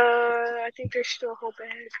 I think there's still a whole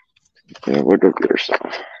bag. Yeah, we'll go get her some.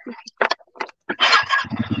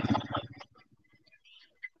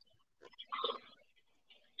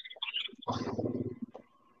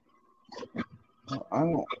 I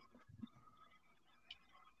don't.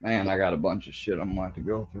 Man, I got a bunch of shit I'm gonna have to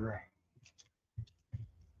go through.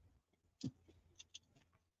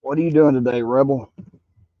 What are you doing today, Rebel?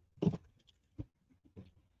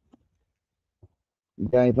 You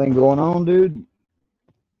got anything going on, dude?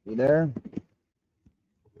 You there?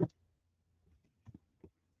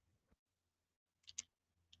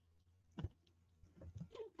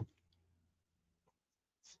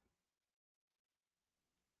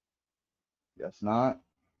 Guess not.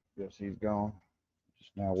 Guess he's gone.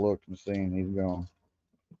 Just now looked and seen he's gone.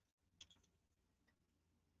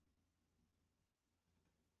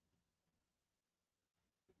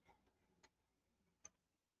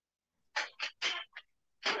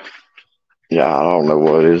 Yeah, I don't know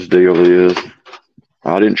what his deal is.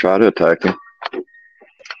 I didn't try to attack him.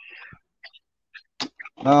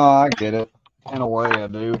 No, I get it. In a way, I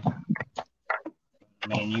do. I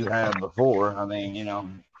mean, you have before. I mean, you know,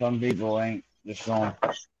 some people ain't just gonna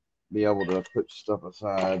be able to put stuff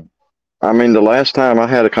aside. I mean, the last time I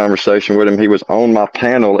had a conversation with him, he was on my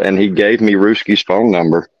panel and he gave me Ruski's phone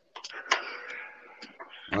number.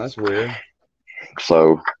 Well, that's weird.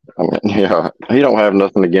 So, I mean, yeah, he don't have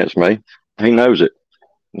nothing against me. He knows it.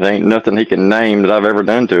 There ain't nothing he can name that I've ever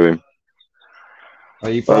done to him.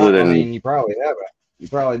 Well, you Other probably, I than, mean, you probably haven't. You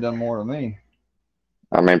probably done more than me.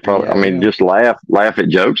 I mean, probably, I Yeah, mean, him. just laugh at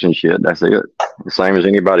jokes and shit. That's it. The same as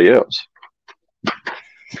anybody else.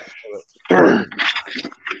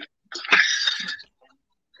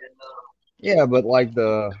 Yeah, but like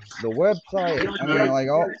the website, I mean, like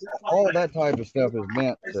all that type of stuff is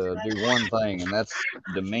meant to do one thing, and that's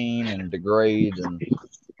demean and degrade. And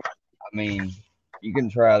I mean, you can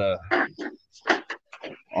try to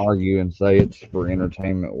argue and say it's for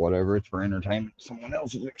entertainment, whatever. It's for entertainment at someone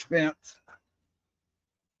else's expense.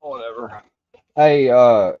 Whatever. Hey,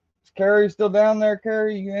 is Carrie still down there?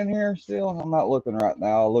 Carrie, you in here still? I'm not looking right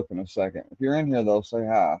now. I'll look in a second. If you're in here though, say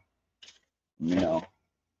hi. You know,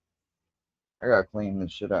 I gotta clean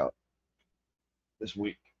this shit out this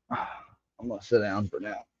week. I'm gonna sit down for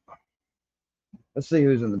now. Let's see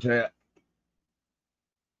who's in the chat.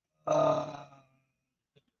 Uh,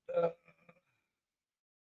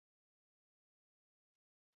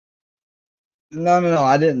 no.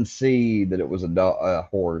 I didn't see that it was a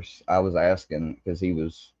horse. I was asking because he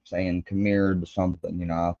was saying come here to something. You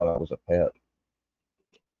know, I thought it was a pet.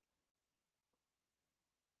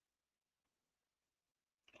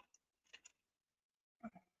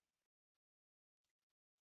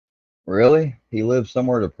 Really? He lives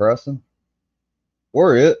somewhere depressing?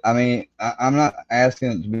 Where is? I mean, I'm not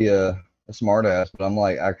asking it to be a smart ass, but I'm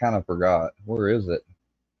like, I kind of forgot. Where is it?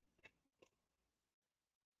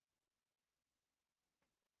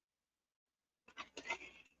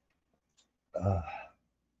 Uh,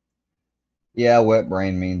 yeah, wet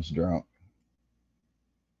brain means drunk.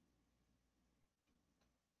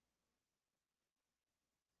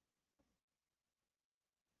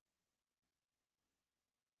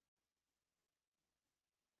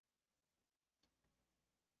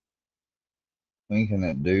 Thinking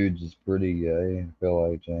that dudes is pretty gay. I feel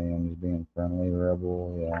like JM is being friendly,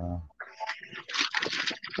 rebel.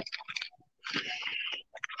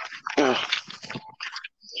 Yeah.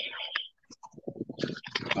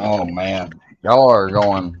 Oh man, y'all are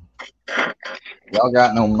going. Y'all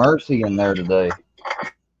got no mercy in there today.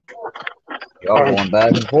 Y'all going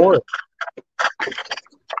back and forth.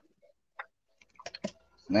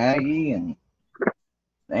 Snaggy and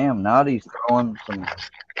damn, Naughty's throwing some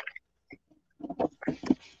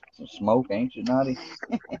smoke, ain't you, Naughty?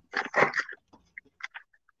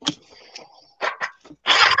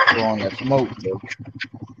 Throwing that smoke, bro.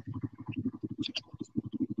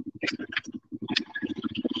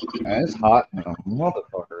 Man, it's hot as a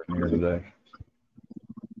motherfucker in here today.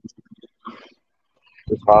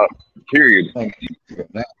 It's hot, period.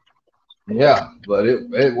 Yeah, but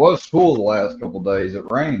it was cool the last couple days. It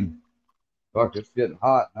rained. Fuck, it's getting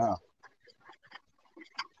hot now.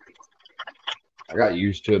 I got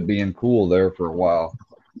used to it being cool there for a while.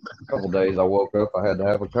 A couple days I woke up, I had to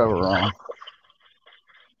have a cover on.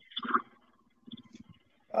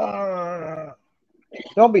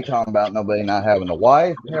 Don't be talking about nobody not having a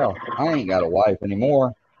wife. Hell, I ain't got a wife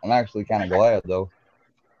anymore. I'm actually kind of glad though.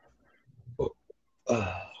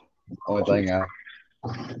 Only thing I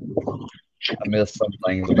miss some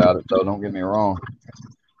things about it though. Don't get me wrong.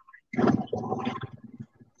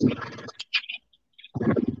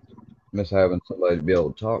 Miss having somebody to be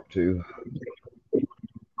able to talk to.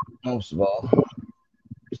 Most of all,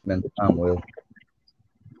 spend time with.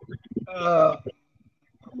 Uh,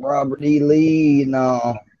 Robert E. Lee.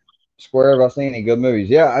 No. Square, have I seen any good movies?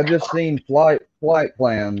 Yeah, I just seen Flight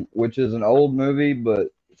Plan, which is an old movie, but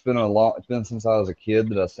it's been since I was a kid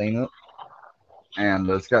that I've seen it. And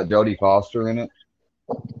it's got Jodie Foster in it.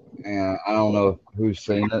 And I don't know who's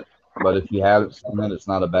seen it, but if you haven't seen it, it's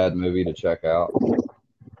not a bad movie to check out.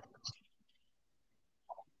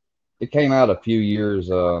 It came out a few years,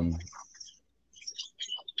 I'd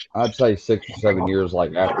say 6 or 7 years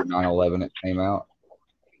like after 9/11 it came out.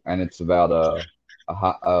 And it's about a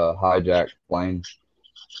hijacked plane.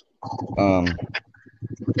 Cool.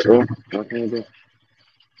 Okay.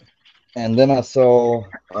 And then I saw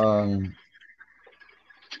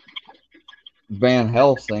Van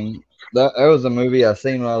Helsing. That was a movie I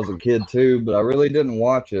seen when I was a kid too, but I really didn't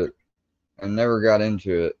watch it and never got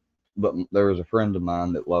into it. But there was a friend of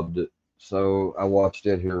mine that loved it, so I watched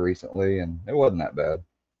it here recently, and it wasn't that bad.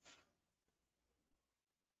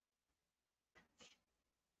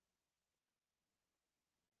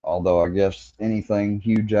 Although I guess anything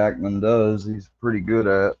Hugh Jackman does, he's pretty good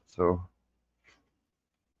at. So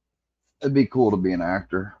it'd be cool to be an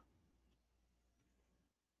actor.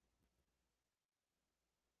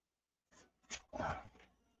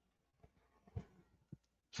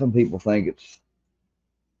 Some people think it's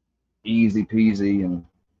easy peasy,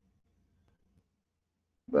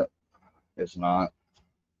 but it's not.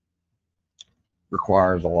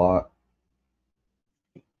 Requires a lot.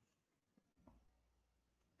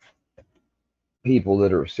 People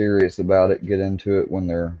that are serious about it get into it when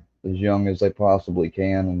they're as young as they possibly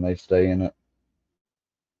can, and they stay in it.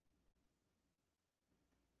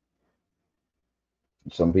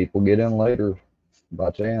 Some people get in later by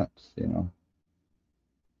chance, you know.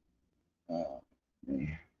 Yeah.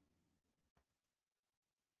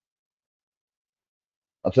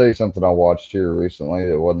 I'll tell you something I watched here recently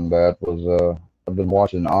that wasn't bad was I've been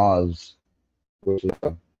watching Oz, which is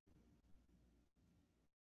a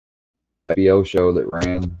HBO show that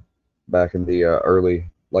ran back in the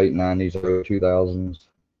late 90s, early 2000s.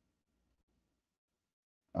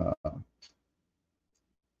 Uh,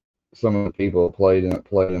 some of the people that played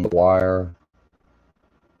in The Wire,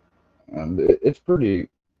 and it's pretty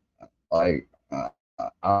like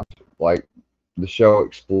like the show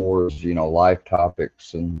explores, you know, life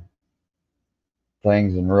topics and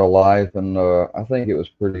things in real life, and I think it was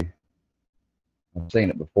pretty. I've seen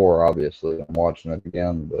it before, obviously. I'm watching it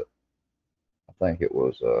again, but I think it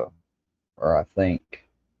was, or I think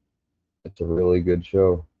it's a really good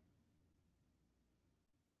show.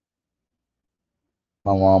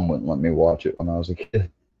 My mom wouldn't let me watch it when I was a kid.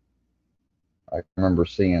 I remember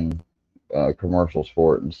seeing commercials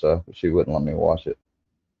for it and stuff, but she wouldn't let me watch it.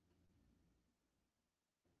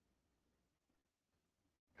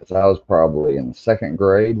 Because I was probably in second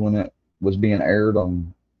grade when it was being aired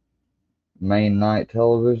on main night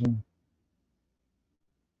television.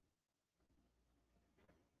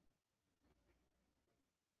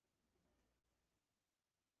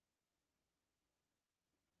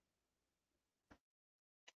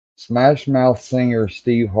 Smash Mouth singer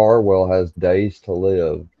Steve Harwell has days to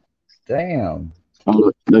live. Damn.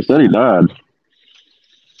 Oh, they said he died.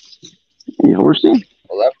 He horsey?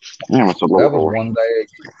 Well, Damn, it's a little that was horse. one day.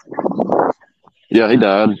 Yeah, he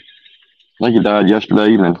died. I think he died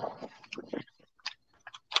yesterday evening.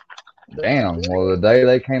 Damn. Well, the day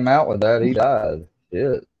they came out with that, he died.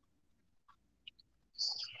 Shit.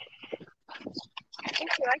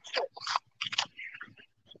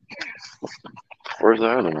 Where's the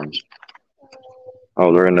other ones?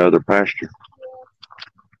 Oh, they're in the other pasture.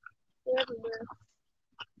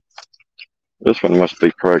 This one must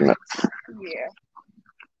be pregnant. Yeah.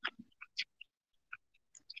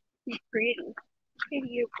 He's pretty. 80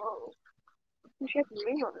 years old. He should have a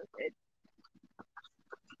ring on his head.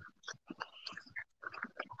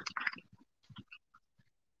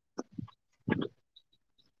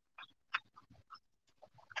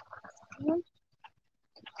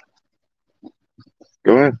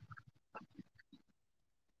 Go ahead.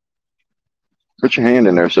 Put your hand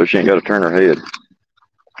in there so she ain't got to turn her head.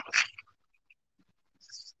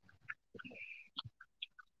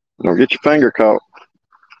 Don't get your finger caught.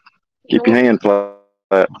 Keep your hand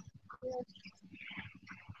flat.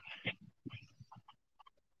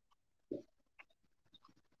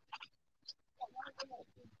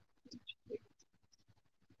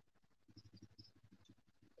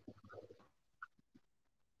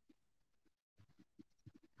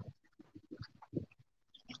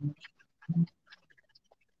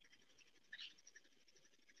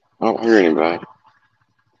 don't hear anybody.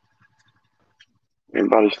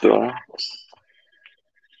 Anybody still on?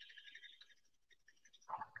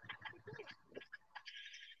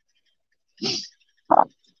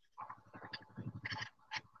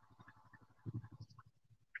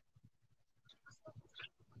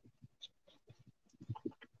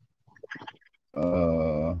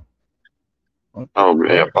 Oh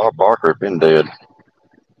yeah, Bob Barker been dead.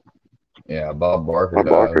 Yeah, Bob Barker Bob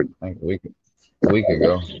died, Barker. I think, a week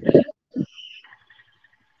ago.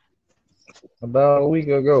 About a week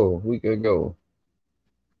ago.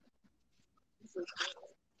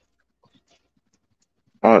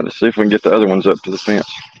 All right, let's see if we can get the other ones up to the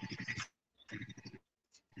fence.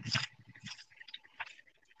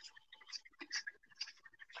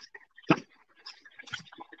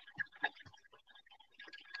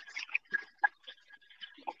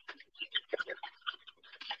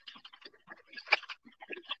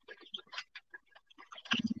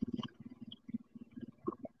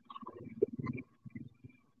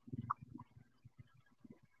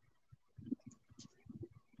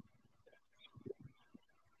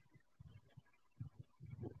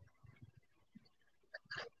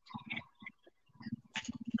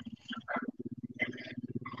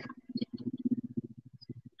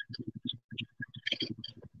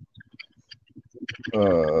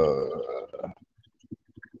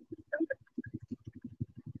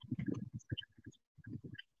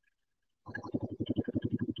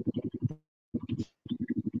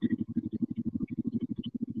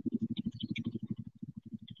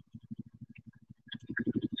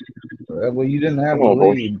 Well, you didn't have Come the on,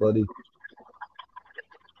 horse. lead, buddy.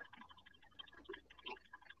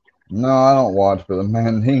 No, I don't watch for the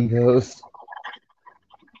Mandingos.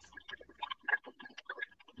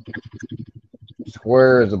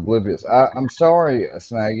 Square is oblivious. I'm sorry,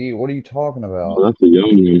 Snaggy. What are you talking about? Oh, that's a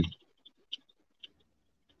young one.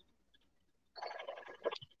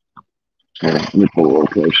 Hold on, let me pull a little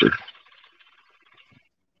closer.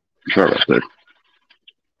 Sorry about that.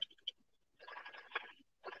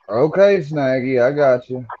 Okay, Snaggy, I got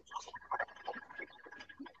you.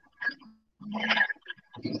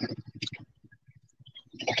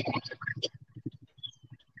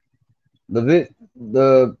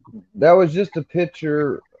 That was just a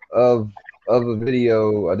picture of a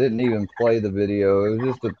video. I didn't even play the video. It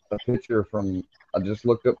was just a picture from. I just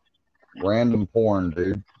looked up random porn,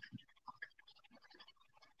 dude.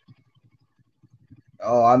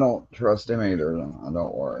 Oh, I don't trust him either.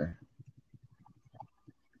 Don't worry.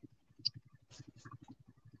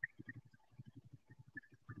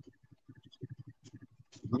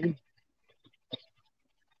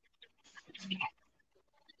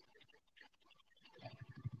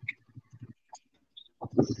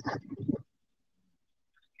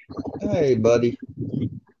 Hey, buddy.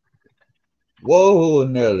 Whoa,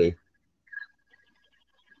 Nelly.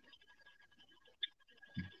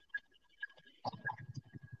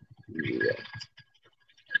 Yeah.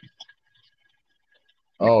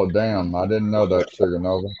 Oh, damn. I didn't know that, Sugar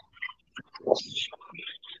Nova.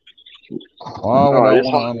 Well, we don't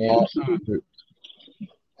want to unlock.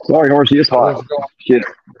 Sorry, horsey, it's hot. Shit.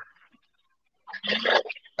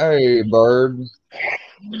 Hey, bird.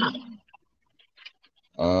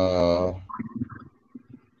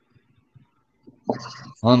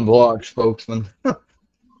 Unblocked spokesman.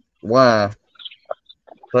 Why?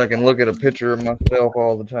 So I can look at a picture of myself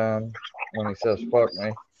all the time when he says fuck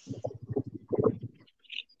me.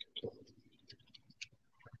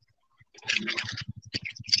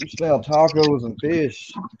 You smell tacos and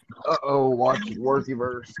fish. Uh-oh, watch it worky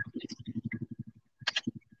verse.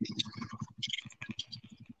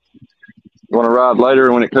 You want to ride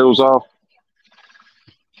later when it cools off?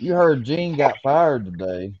 You heard Gene got fired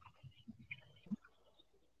today.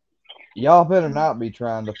 Y'all better not be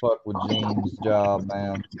trying to fuck with Gene's job,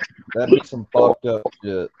 man. That'd be some fucked up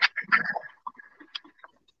shit.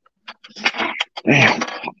 Damn.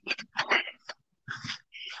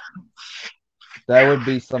 That would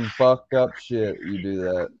be some fucked up shit. You do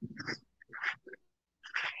that.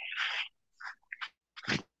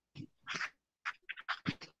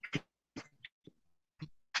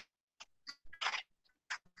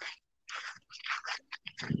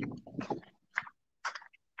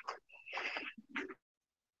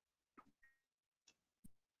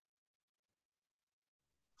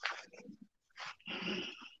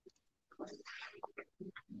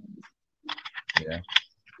 Yeah.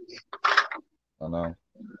 I know.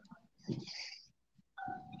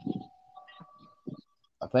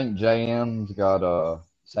 I think JM's got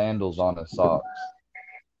sandals on his socks.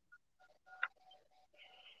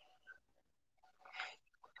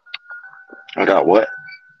 I got what?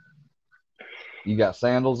 You got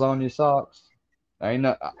sandals on your socks? Ain't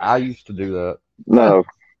no, I used to do that. No.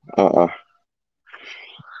 Uh-uh.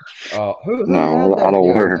 Who had No, I that the don't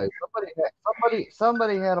other wear. day?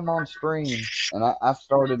 Somebody had them on stream, and I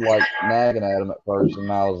started like nagging at them at first,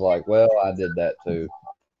 and I was like, well, I did that too.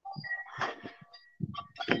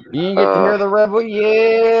 You didn't get to Uh, hear the rebel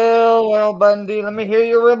yell. Well, Bundy, let me hear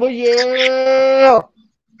your rebel yell.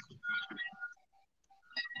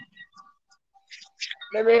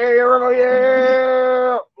 Let me hear your rebel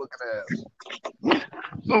yell. Look at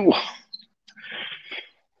ooh.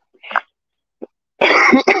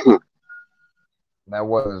 that. That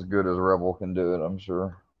wasn't as good as Rebel can do it, I'm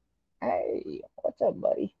sure. Hey, what's up,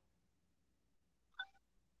 buddy?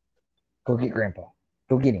 Go get Grandpa.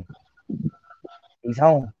 Go get him. He's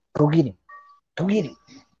home. Go get him. Go get him.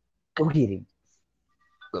 Go get him.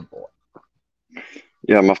 Good boy.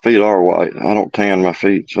 Yeah, my feet are white. I don't tan my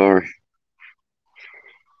feet. Sorry.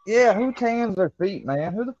 Yeah, who tans their feet,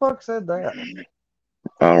 man? Who the fuck said that?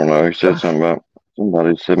 I don't know. He said something about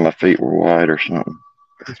somebody said my feet were white or something.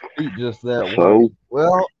 His feet just that white. So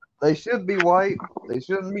Well, they should be white. They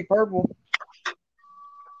shouldn't be purple.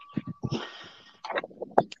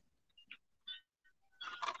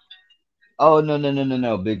 Oh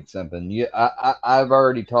no, big simping. Yeah, I've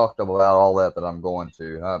already talked about all that I'm going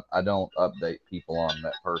to. I don't update people on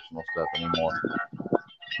that personal stuff anymore.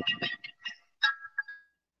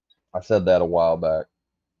 I said that a while back.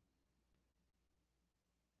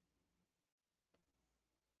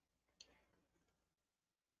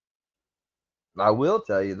 I will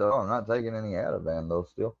tell you though, I'm not taking any Ativan though.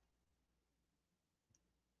 Still.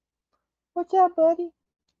 What's up, buddy?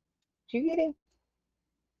 Did you get him?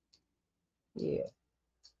 Yeah.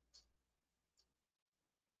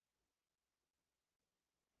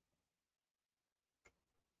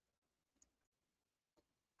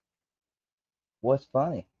 What's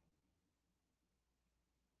funny?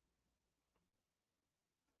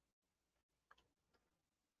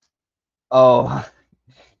 Oh,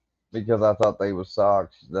 because I thought they was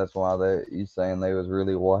socks. That's why you saying they was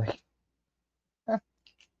really white.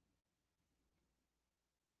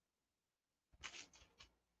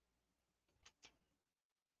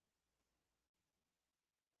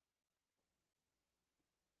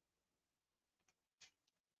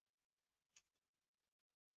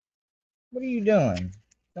 What are you doing?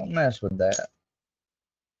 Don't mess with that.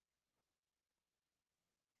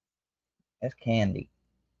 That's candy.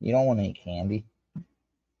 You don't want any candy.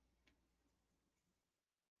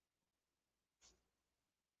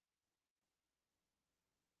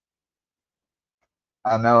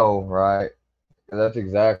 I know, right? That's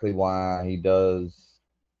exactly why he does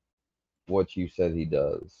what you said he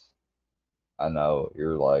does. I know,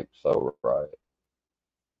 you're like so right.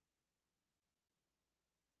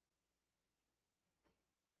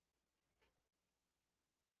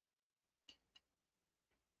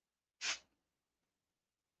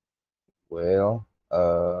 Well,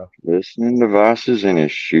 listening devices in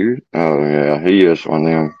his shoe. Oh yeah, he is one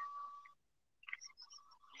of them.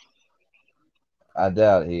 I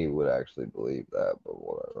doubt he would actually believe that, but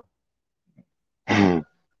whatever. I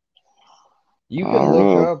You can don't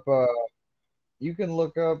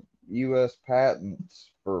look know. up U.S.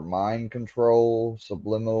 patents for mind control,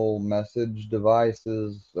 subliminal message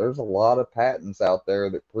devices. There's a lot of patents out there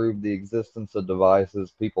that prove the existence of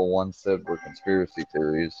devices people once said were conspiracy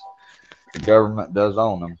theories. The government does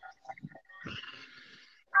own them.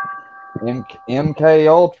 MK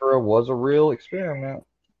Ultra was a real experiment.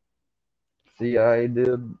 CIA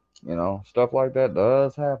did, stuff like that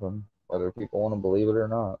does happen, whether people want to believe it or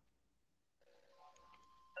not.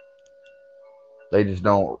 They just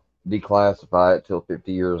don't declassify it till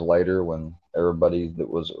 50 years later when everybody that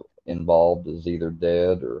was involved is either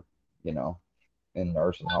dead or, you know, in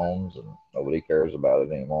nursing homes and nobody cares about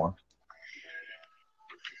it anymore.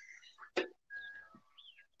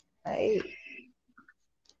 Hey.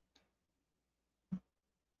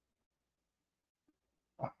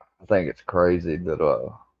 I think it's crazy that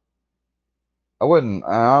I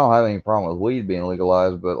don't have any problem with weed being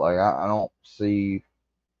legalized, but like I don't see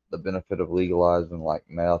the benefit of legalizing like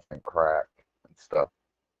meth and crack and stuff.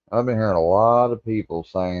 I've been hearing a lot of people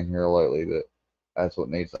saying here lately that that's what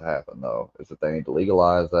needs to happen, though, is that they need to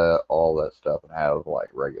legalize that, all that stuff, and have like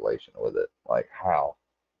regulation with it. Like how?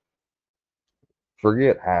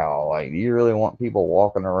 Forget how. Like, do you really want people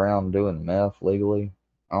walking around doing meth legally?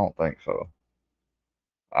 I don't think so.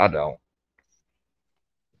 I don't.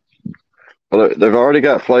 Well, they've already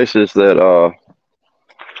got places that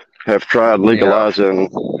have tried Yeah, legalizing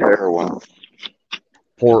heroin.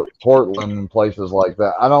 Portland and places like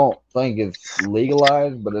that. I don't think it's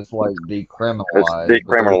legalized, but it's like It's decriminalized. But there's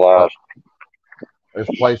decriminalized. There's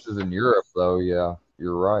places in Europe, though. Yeah,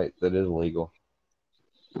 you're right. That is legal.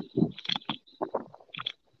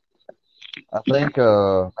 I think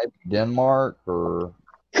maybe Denmark or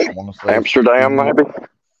I want to say Amsterdam, Sweden. maybe.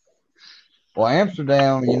 Well,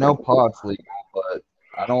 Amsterdam, pot's legal, but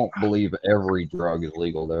I don't believe every drug is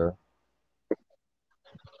legal there.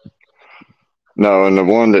 No, and the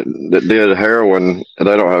one that did heroin,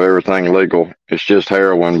 they don't have everything legal. It's just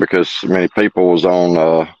heroin because so many people was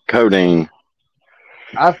on codeine.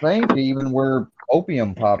 I think even where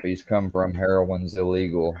opium poppies come from, heroin's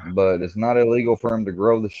illegal, but it's not illegal for them to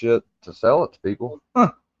grow the shit to sell it to people.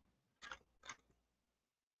 Huh.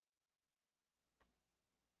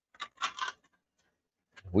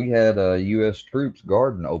 We had U.S. troops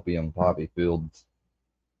guarding opium poppy fields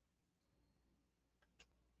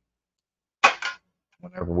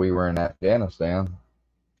whenever we were in Afghanistan.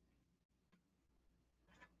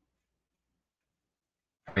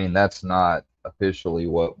 I mean, that's not officially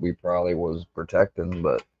what we probably was protecting,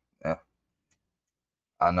 but yeah,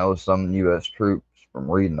 I know some U.S. troops from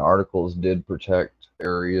reading articles did protect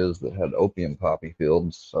areas that had opium poppy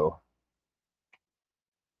fields, so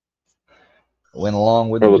went along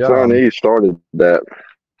with the Well, the job. Chinese started that.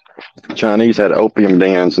 The Chinese had opium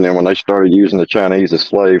dens, and then when they started using the Chinese as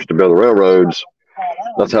slaves to build the railroads,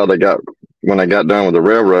 that's how they got. When they got done with the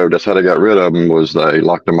railroad, that's how they got rid of them. Was they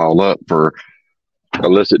locked them all up for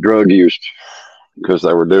illicit drug use because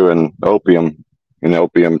they were doing opium, and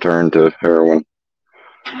opium turned to heroin.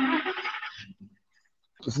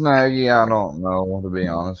 Snaggy, I don't know, to be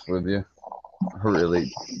honest with you. I really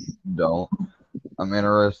don't. I'm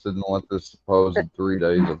interested in what this supposed 3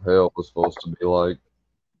 days of hell was supposed to be like,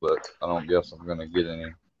 but I don't guess I'm going to get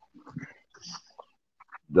any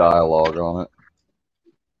dialogue on it.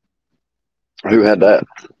 Who had that?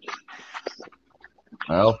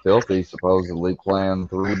 Well, Filthy supposedly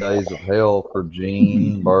planned 3 days of hell for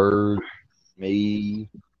Gene, Bird, me,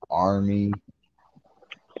 Army,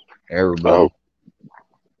 everybody. Oh,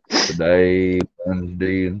 Today,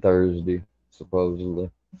 Wednesday, and Thursday,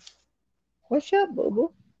 supposedly. What's up, boo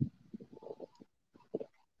boo?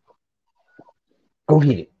 Go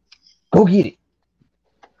get it. Go get it.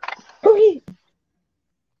 Go get it.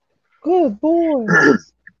 Good boy.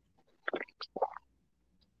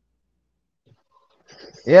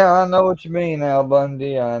 Yeah, I know what you mean, Al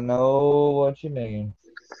Bundy. I know what you mean.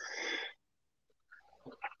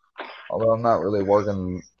 Although I'm not really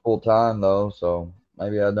working full time though, so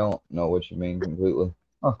maybe I don't know what you mean completely.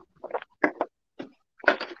 Huh.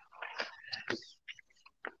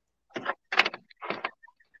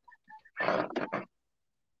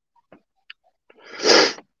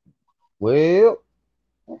 Well,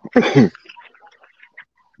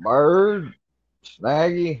 Bird,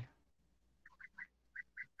 Snaggy,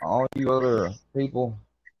 all you other people,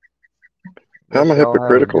 I'm guess a y'all have a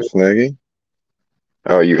hypocritical, good. Snaggy.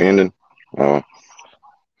 Oh, you ending? Oh,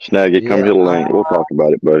 Snaggy, come Yeah, hit a link. We'll talk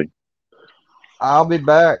about it, buddy. I'll be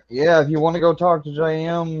back. Yeah, if you want to go talk to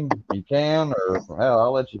JM, you can, or hell,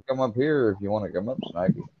 I'll let you come up here if you want to come up,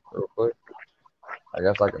 Snaggy, real quick. I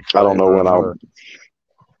guess I can I stay don't know for when I'll. another.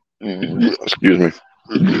 Excuse me.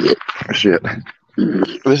 Shit.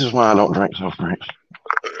 This is why I don't drink soft drinks.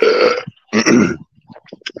 I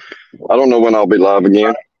don't know when I'll be live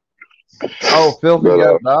again, Oh, Filthy but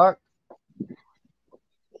got Doc.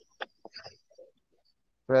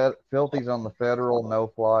 Filthy's on the federal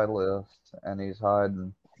no-fly list, and he's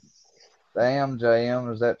hiding. Damn,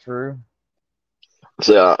 JM, is that true?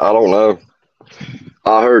 see, I don't know.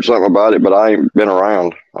 I heard something about it, but I ain't been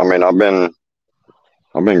around. I mean, I've been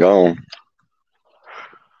gone.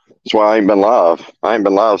 That's why I ain't been live. I ain't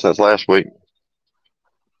been live since last week.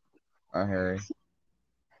 I hear you.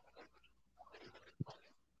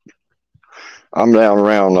 I'm down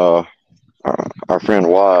around our friend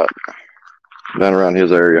Wyatt, down around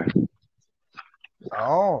his area.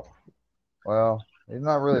 Oh, well, he's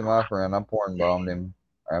not really my friend. I porn bombed him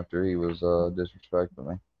after he was disrespecting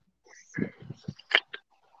me.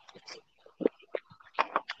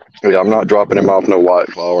 Yeah, I'm not dropping him off no White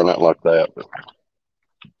Claw or nothing like that. But,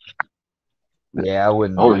 Yeah, I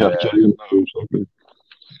wouldn't oh do yeah, that. Jay knows.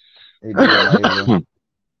 He'd be amazing.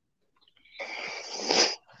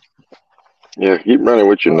 Yeah, keep running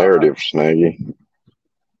with your narrative, Snaggy.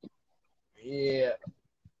 Yeah.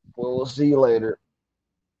 Well, we'll see you later.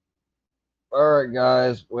 All right,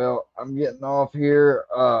 guys. Well, I'm getting off here.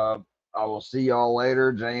 I will see y'all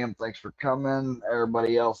later. JM, thanks for coming.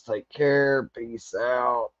 Everybody else, take care. Peace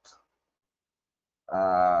out.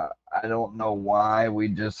 I don't know why we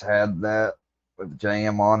just had that with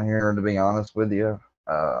JM on here, to be honest with you.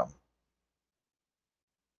 I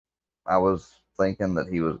was thinking that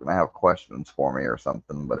he was gonna have questions for me or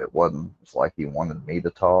something, but it wasn't. It's like he wanted me to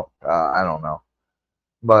talk. I don't know,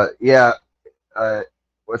 but yeah,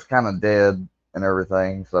 was kind of dead and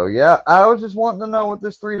everything. So yeah, I was just wanting to know what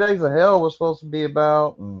this 3 days of hell was supposed to be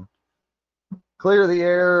about and clear the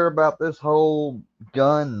air about this whole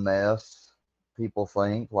gun mess. People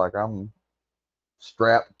think like I'm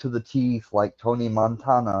strapped to the teeth like Tony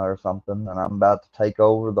Montana or something, and I'm about to take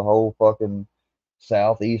over the whole fucking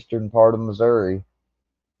southeastern part of Missouri.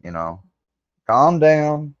 You know, calm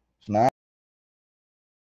down. It's not